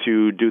order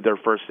to do their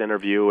first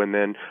interview, and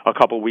then a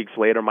couple weeks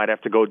later might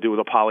have to go do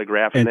the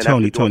polygraph and then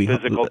Tony, have to do a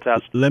physical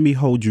test. Let me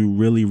hold you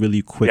really,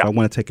 really quick. Yeah. I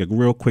want to take a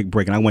real quick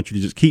break, and I want you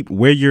to just keep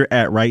where you're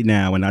at right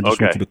now, and I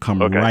just want you to come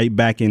right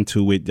back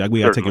into it. We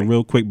got to take a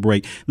real quick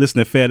break.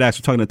 Listen to FedEx.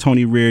 We're talking to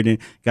Tony Reardon.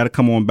 Got to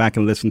come on back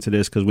and listen to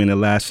this because we're in the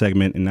last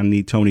segment, and I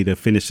need Tony to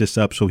finish this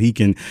up so he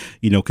can,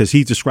 because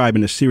he's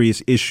describing a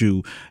serious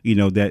issue,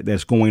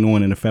 that's going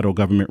on in the federal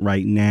government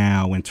right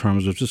now in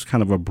terms of just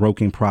kind of a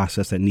broken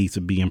process that needs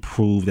to be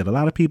improved that a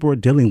lot of people are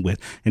dealing with,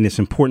 and it's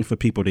important for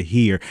people to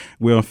hear.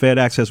 We're on Fed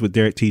Access with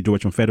Derrick T.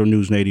 Dorth on Federal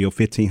News Radio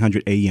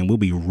 1500 AM. We'll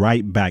be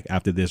right back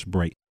after this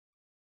break.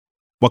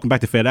 Welcome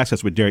back to Fed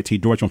Access with Derrick T.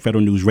 Dorth on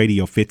Federal News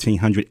Radio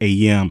 1500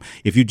 AM.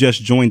 If you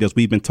just joined us,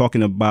 we've been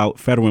talking about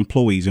federal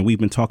employees, and we've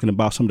been talking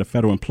about some of the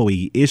federal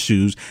employee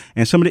issues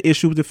and some of the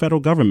issues with the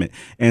federal government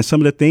and some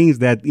of the things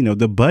that,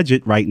 the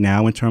budget right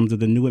now in terms of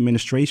the new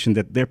administration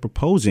that they're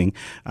proposing.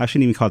 I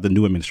shouldn't even call it the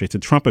new administration.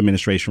 The Trump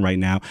administration right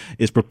now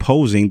is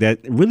proposing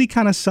that really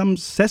kind of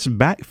sets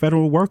back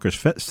federal workers,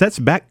 sets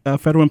back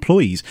federal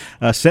employees,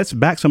 sets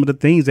back some of the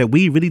things that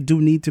we really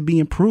do need to be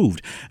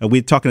improved.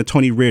 We're talking to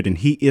Tony Reardon.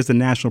 He is the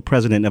national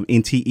president of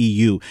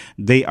NTEU.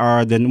 They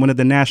are one of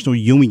the national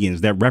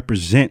unions that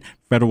represent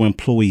federal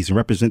employees and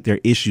represent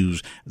their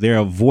issues. They're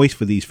a voice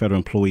for these federal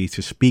employees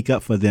to speak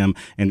up for them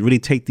and really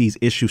take these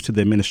issues to the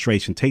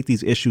administration, take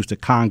these issues to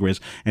Congress,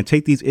 and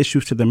take these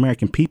issues to the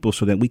American people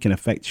so that we can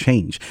affect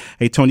change.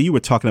 Hey, Tony, you were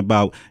talking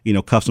about,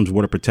 Customs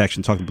Border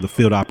Protection, talking about the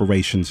field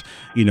operations.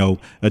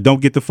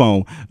 Don't get the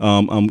phone.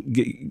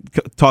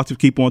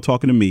 Keep on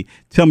talking to me.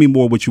 Tell me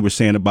more what you were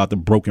saying about the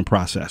broken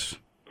process.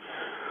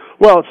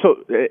 Well, so,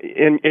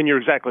 and you're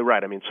exactly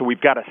right. I mean, so we've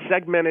got a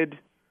segmented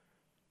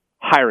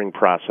hiring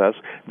process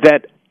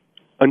that,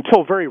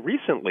 until very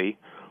recently,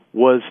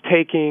 was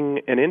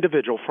taking an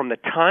individual from the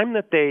time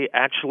that they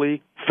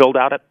actually filled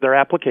out their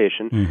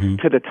application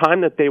to the time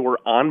that they were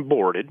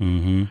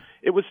onboarded.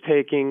 It was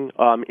taking,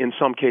 in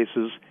some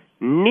cases,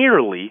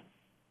 nearly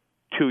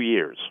 2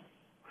 years.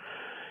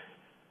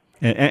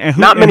 And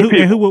not many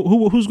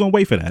people. Who's going to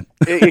wait for that?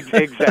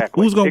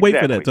 Exactly. Who's going to wait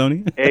for that,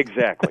 Tony?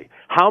 Exactly.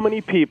 How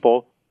many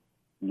people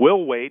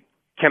will wait,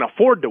 can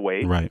afford to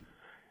wait? Right.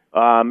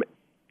 And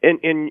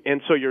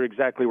so you're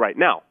exactly right.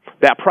 Now,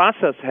 that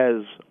process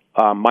has,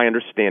 my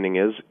understanding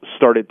is,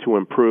 started to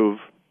improve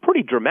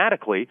pretty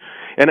dramatically.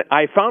 And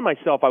I found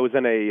myself, I was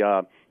in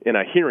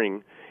a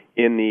hearing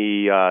in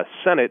the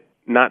Senate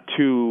not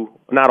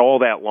all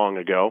that long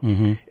ago,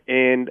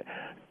 and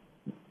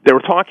they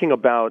were talking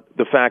about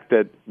the fact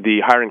that the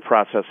hiring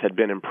process had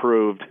been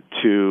improved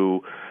to,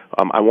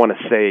 I want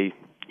to say,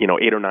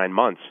 8 or 9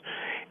 months.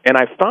 And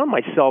I found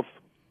myself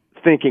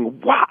thinking,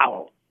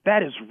 wow,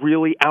 that is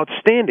really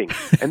outstanding.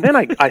 And then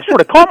I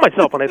sort of caught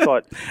myself and I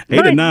thought,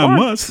 8 to 9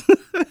 months.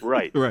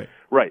 Right.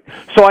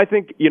 So I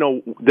think,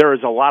 there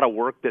is a lot of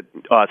work that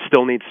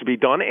still needs to be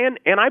done.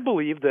 And I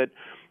believe that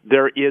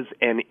there is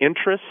an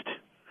interest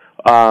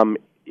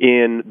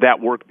in that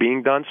work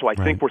being done. So I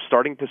think we're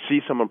starting to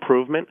see some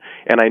improvement.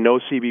 And I know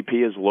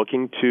CBP is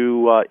looking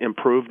to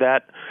improve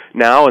that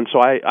now. And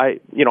so I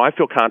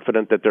feel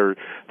confident that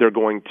they're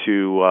going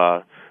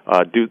to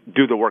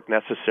do the work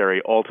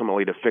necessary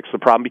ultimately to fix the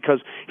problem,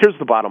 because here's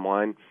the bottom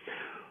line.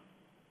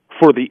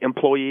 For the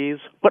employees,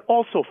 but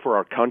also for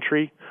our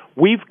country,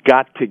 we've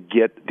got to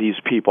get these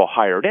people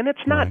hired. And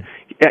it's not,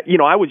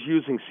 I was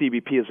using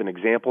CBP as an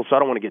example, so I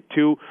don't want to get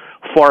too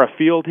far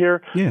afield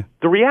here. Yeah.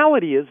 The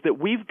reality is that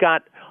we've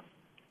got,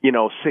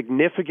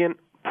 significant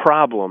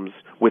problems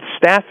with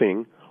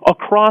staffing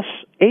across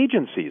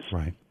agencies.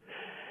 Right.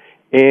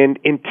 And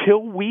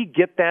until we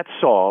get that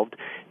solved,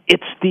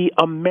 it's the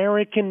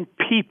American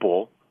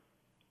people,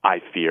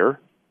 I fear,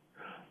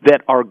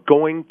 that are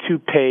going to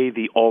pay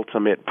the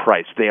ultimate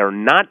price. They are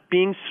not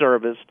being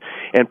serviced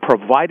and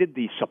provided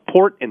the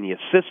support and the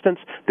assistance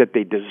that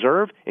they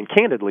deserve and,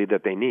 candidly,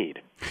 that they need.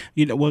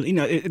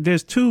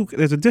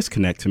 There's a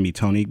disconnect to me,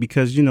 Tony,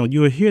 because,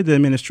 you'll hear the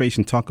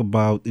administration talk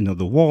about,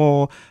 the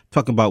wall,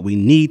 talk about we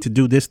need to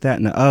do this, that,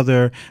 and the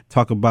other,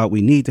 talk about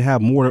we need to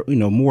have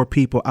more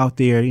people out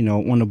there,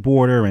 on the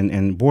border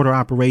and border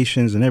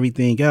operations and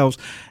everything else.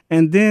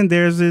 And then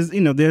there's this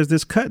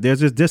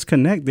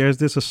disconnect, there's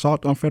this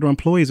assault on federal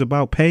employees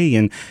about pay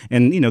and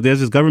there's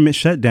this government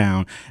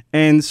shutdown.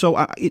 And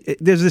so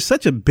there's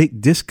such a big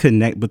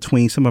disconnect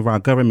between some of our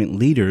government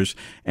leaders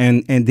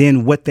and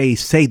then what they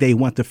say they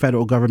want the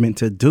federal government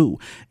to do.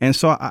 And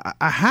so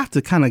I have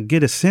to kind of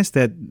get a sense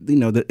that,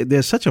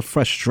 there's such a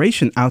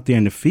frustration out there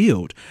in the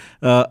field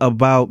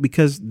about,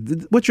 because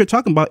what you're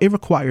talking about, it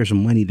requires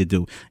money to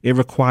do. It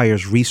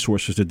requires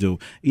resources to do,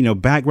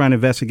 background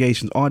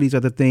investigations, all these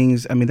other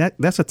things. I mean,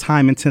 that's a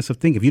time intensive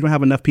thing. If you don't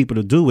have enough people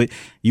to do it,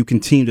 you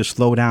continue to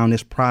slow down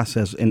this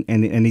process, and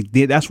they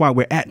did. That's why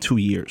we're at 2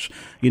 years.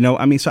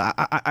 I mean, so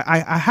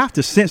I have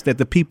to sense that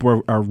the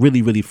people are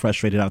really, really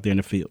frustrated out there in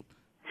the field.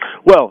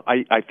 Well,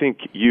 I think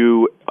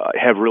you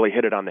have really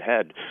hit it on the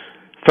head.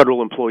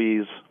 Federal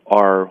employees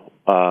are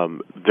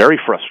very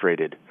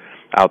frustrated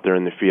out there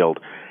in the field.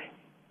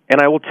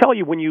 And I will tell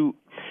you, when you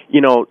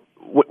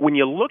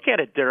look at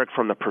it, Derrick,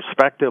 from the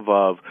perspective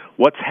of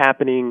what's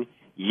happening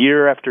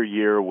year after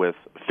year with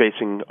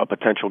facing a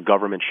potential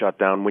government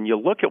shutdown, when you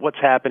look at what's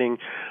happening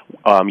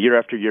year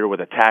after year with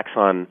attacks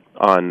on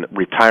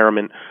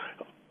retirement,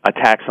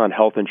 attacks on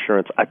health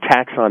insurance,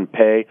 attacks on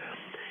pay,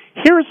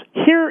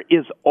 here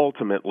is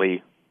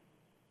ultimately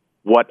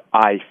what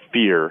I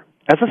fear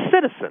as a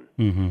citizen.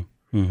 Mm-hmm.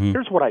 Mm-hmm.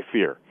 Here's what I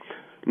fear.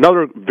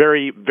 Another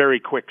very, very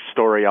quick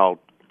story. I'll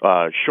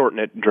shorten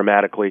it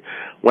dramatically.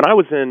 When I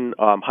was in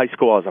high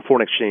school, I was a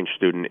foreign exchange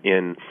student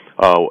in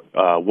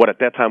what at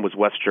that time was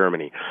West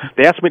Germany.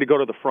 They asked me to go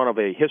to the front of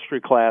a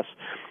history class,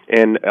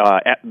 and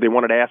they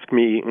wanted to ask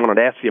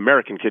the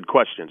American kid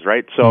questions,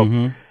 right?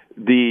 So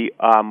the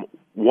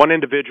one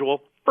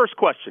individual, first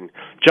question,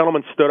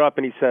 gentleman stood up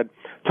and he said,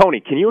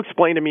 "Tony, can you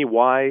explain to me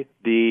why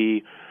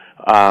the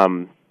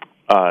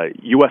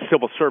U.S.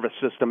 civil service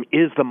system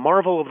is the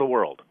marvel of the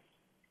world?"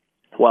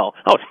 Well,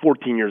 I was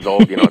 14 years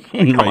old. It's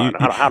like, come on,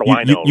 how do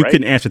I know, you right?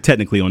 couldn't answer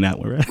technically on that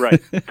one, right?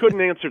 Right. Couldn't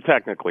answer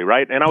technically,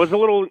 right? And I was a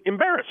little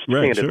embarrassed,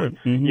 right, candidly.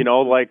 sure.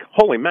 Mm-hmm. Like,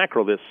 holy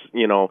mackerel, this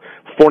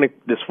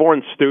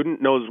foreign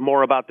student knows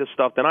more about this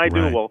stuff than I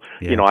do. Right. Well,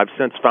 yeah. I've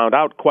since found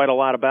out quite a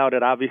lot about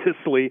it,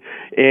 obviously.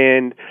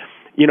 And,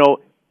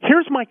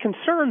 here's my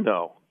concern,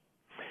 though.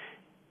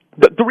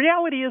 The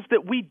reality is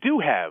that we do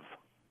have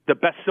the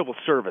best civil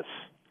service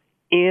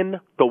in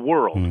the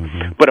world.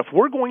 Mm-hmm. But if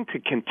we're going to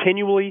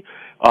continually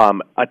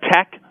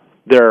attack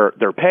their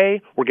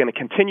pay, we're going to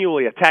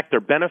continually attack their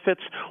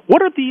benefits,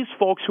 what are these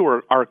folks who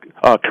are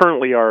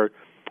currently our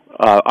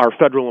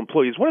federal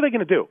employees, what are they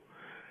going to do?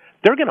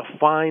 They're going to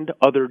find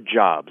other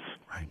jobs.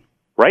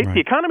 Right? The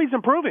economy's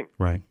improving.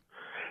 Right.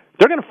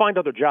 They're going to find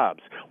other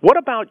jobs. What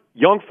about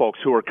young folks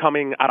who are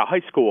coming out of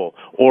high school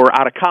or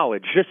out of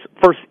college, just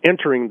first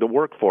entering the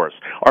workforce?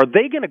 Are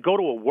they going to go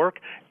to a work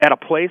at a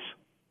place,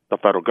 the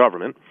federal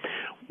government,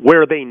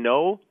 where they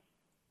know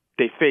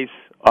they face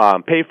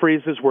pay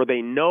freezes, where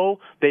they know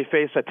they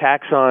face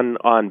attacks on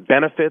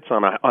benefits,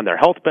 on their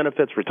health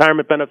benefits,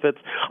 retirement benefits,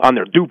 on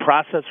their due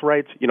process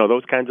rights,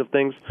 those kinds of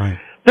things? Right.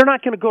 They're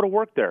not going to go to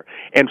work there.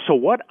 And so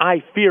what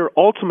I fear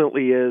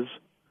ultimately is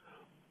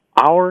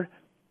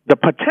the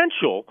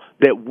potential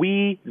that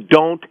we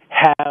don't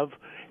have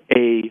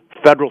a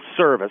federal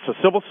service, a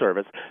civil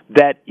service,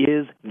 that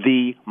is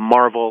the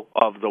marvel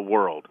of the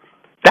world.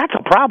 That's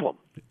a problem.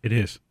 It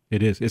is.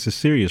 It is. It's a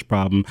serious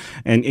problem,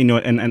 and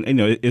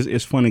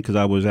it's funny because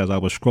as I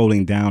was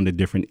scrolling down the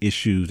different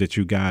issues that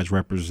you guys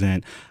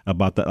represent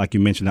about like you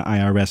mentioned, the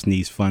IRS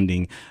needs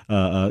funding,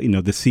 the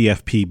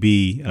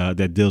CFPB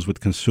that deals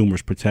with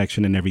consumers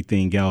protection and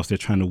everything else. They're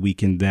trying to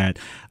weaken that.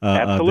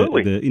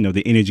 Absolutely.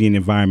 The energy and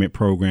environment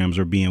programs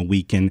are being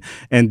weakened,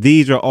 and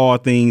these are all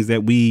things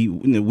that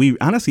we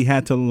honestly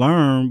had to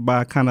learn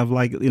by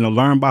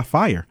learn by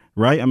fire.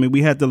 Right. I mean,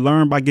 we had to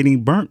learn by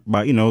getting burnt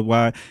by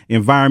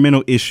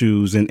environmental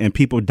issues and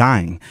people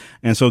dying.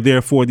 And so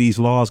therefore, these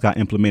laws got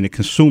implemented.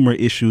 Consumer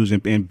issues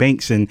and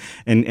banks and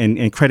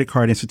credit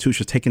card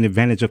institutions taking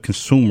advantage of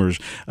consumers.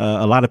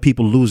 A lot of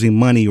people losing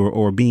money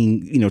or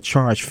being,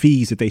 charged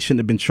fees that they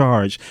shouldn't have been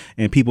charged,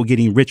 and people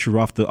getting richer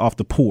off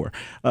the poor.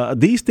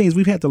 These things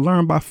we've had to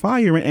learn by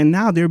fire, and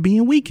now they're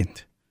being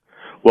weakened.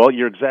 Well,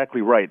 you're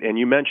exactly right. And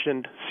you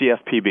mentioned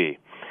CFPB.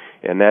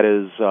 And that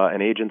is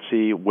an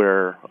agency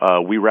where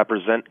we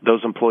represent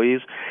those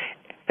employees.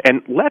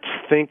 And let's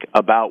think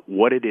about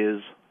what it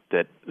is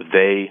that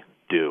they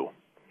do.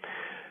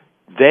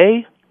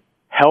 They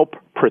help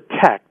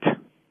protect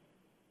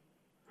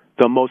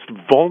the most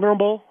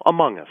vulnerable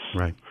among us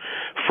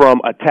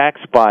from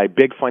attacks by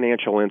big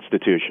financial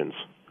institutions.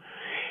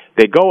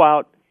 They go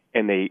out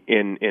and they,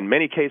 in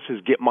many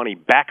cases, get money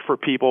back for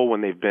people when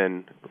they've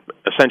been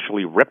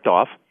essentially ripped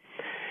off.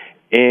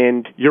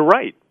 And you're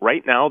right.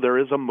 Right now, there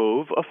is a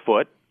move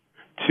afoot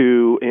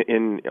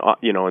in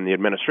the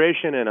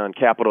administration and on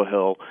Capitol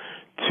Hill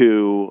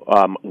to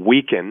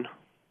weaken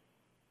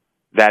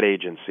that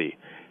agency.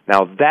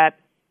 Now, that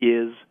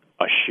is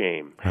a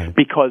shame,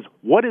 because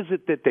what is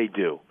it that they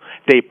do?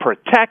 They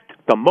protect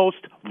the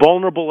most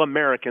vulnerable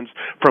Americans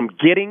from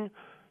getting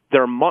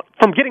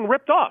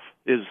ripped off.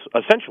 Is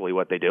essentially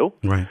what they do.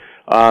 Right.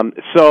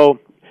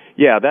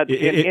 Yeah,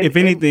 if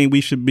anything,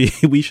 we should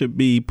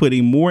be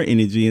putting more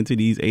energy into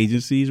these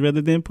agencies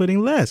rather than putting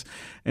less,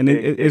 and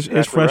it's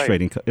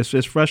frustrating. Right.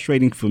 It's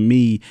frustrating for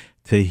me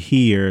to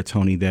hear,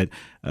 Tony, that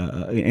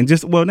and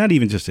just, well, not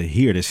even just to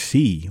hear, to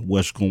see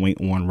what's going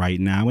on right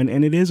now. And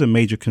it is a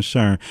major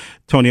concern.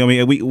 Tony, I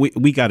mean,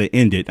 we got to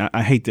end it.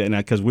 I hate that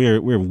because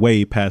we're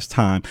way past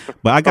time,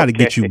 but I got to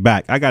get you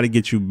back. I got to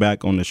get you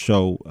back on the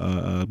show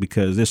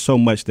because there's so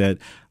much that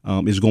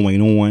is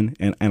going on.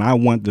 And I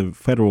want the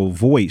federal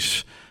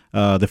voice,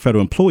 the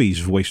federal employees'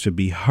 voice to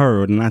be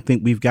heard. And I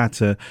think we've got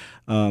to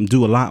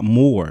do a lot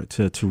more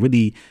to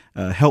really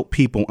help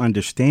people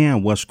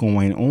understand what's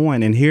going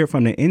on and hear it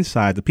from the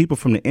inside. The people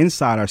from the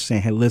inside are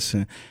saying, hey,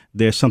 listen,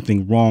 there's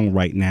something wrong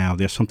right now.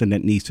 There's something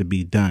that needs to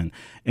be done.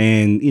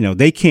 And,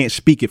 they can't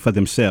speak it for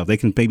themselves. They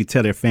can maybe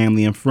tell their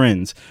family and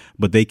friends,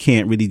 but they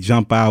can't really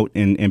jump out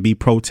and be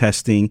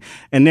protesting.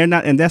 And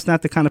that's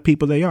not the kind of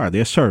people they are.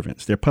 They're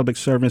servants. They're public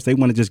servants. They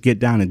want to just get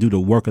down and do the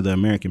work of the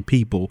American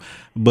people.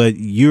 But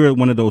you're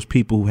one of those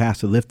people who has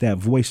to lift that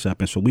voice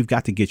up. And so we've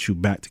got to get you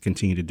back to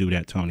continue to do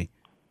that, Tony.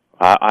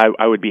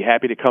 I would be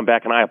happy to come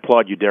back, and I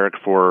applaud you, Derrick,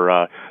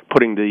 for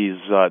putting these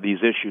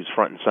issues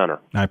front and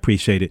center. I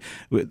appreciate it.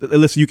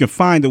 Listen, you can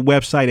find the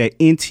website at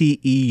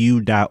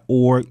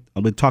nteu.org.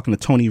 I've been talking to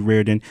Tony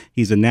Reardon.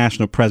 He's the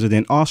national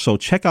president. Also,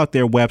 check out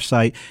their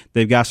website.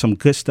 They've got some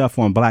good stuff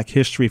on Black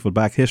History for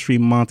Black History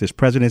Month. It's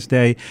President's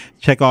Day.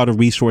 Check all the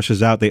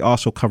resources out. They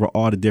also cover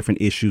all the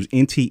different issues.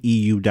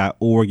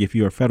 NTEU.org. If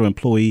you're a federal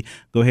employee,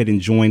 go ahead and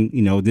join,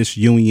 this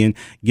union.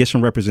 Get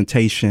some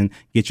representation.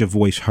 Get your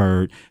voice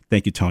heard.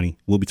 Thank you, Tony.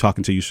 We'll be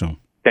talking to you soon.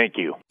 Thank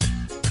you.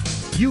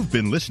 You've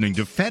been listening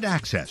to Fed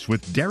Access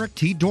with Derrick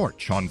T.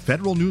 Dortch on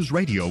Federal News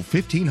Radio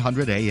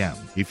 1500 AM.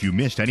 If you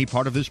missed any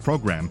part of this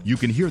program, you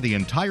can hear the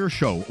entire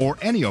show or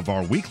any of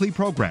our weekly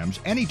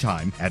programs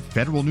anytime at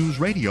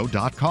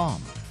federalnewsradio.com.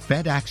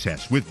 Fed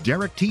Access with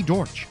Derrick T.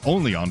 Dortch,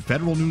 only on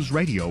Federal News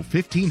Radio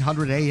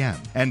 1500 AM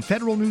and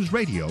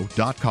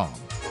federalnewsradio.com.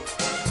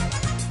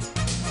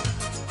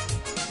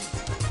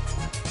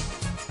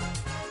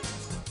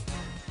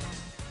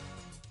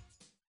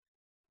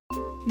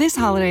 This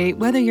holiday,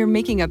 whether you're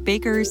making a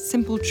Baker's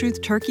Simple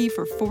Truth turkey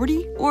for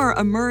 40 or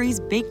a Murray's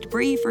baked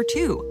brie for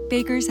 2,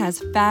 Baker's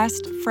has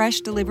fast, fresh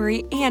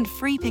delivery and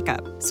free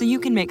pickup, so you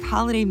can make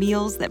holiday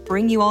meals that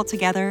bring you all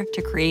together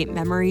to create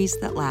memories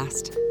that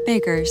last.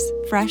 Baker's,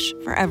 fresh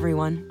for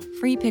everyone.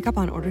 Free pickup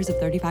on orders of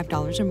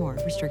 $35 or more.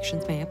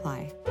 Restrictions may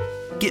apply.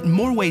 Get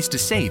more ways to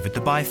save at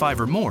the Buy 5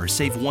 or More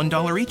Save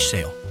 $1 each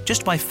sale.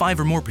 Just buy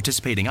 5 or more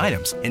participating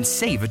items and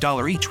save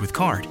 $1 each with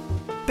card.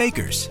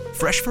 Baker's,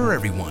 fresh for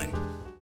everyone.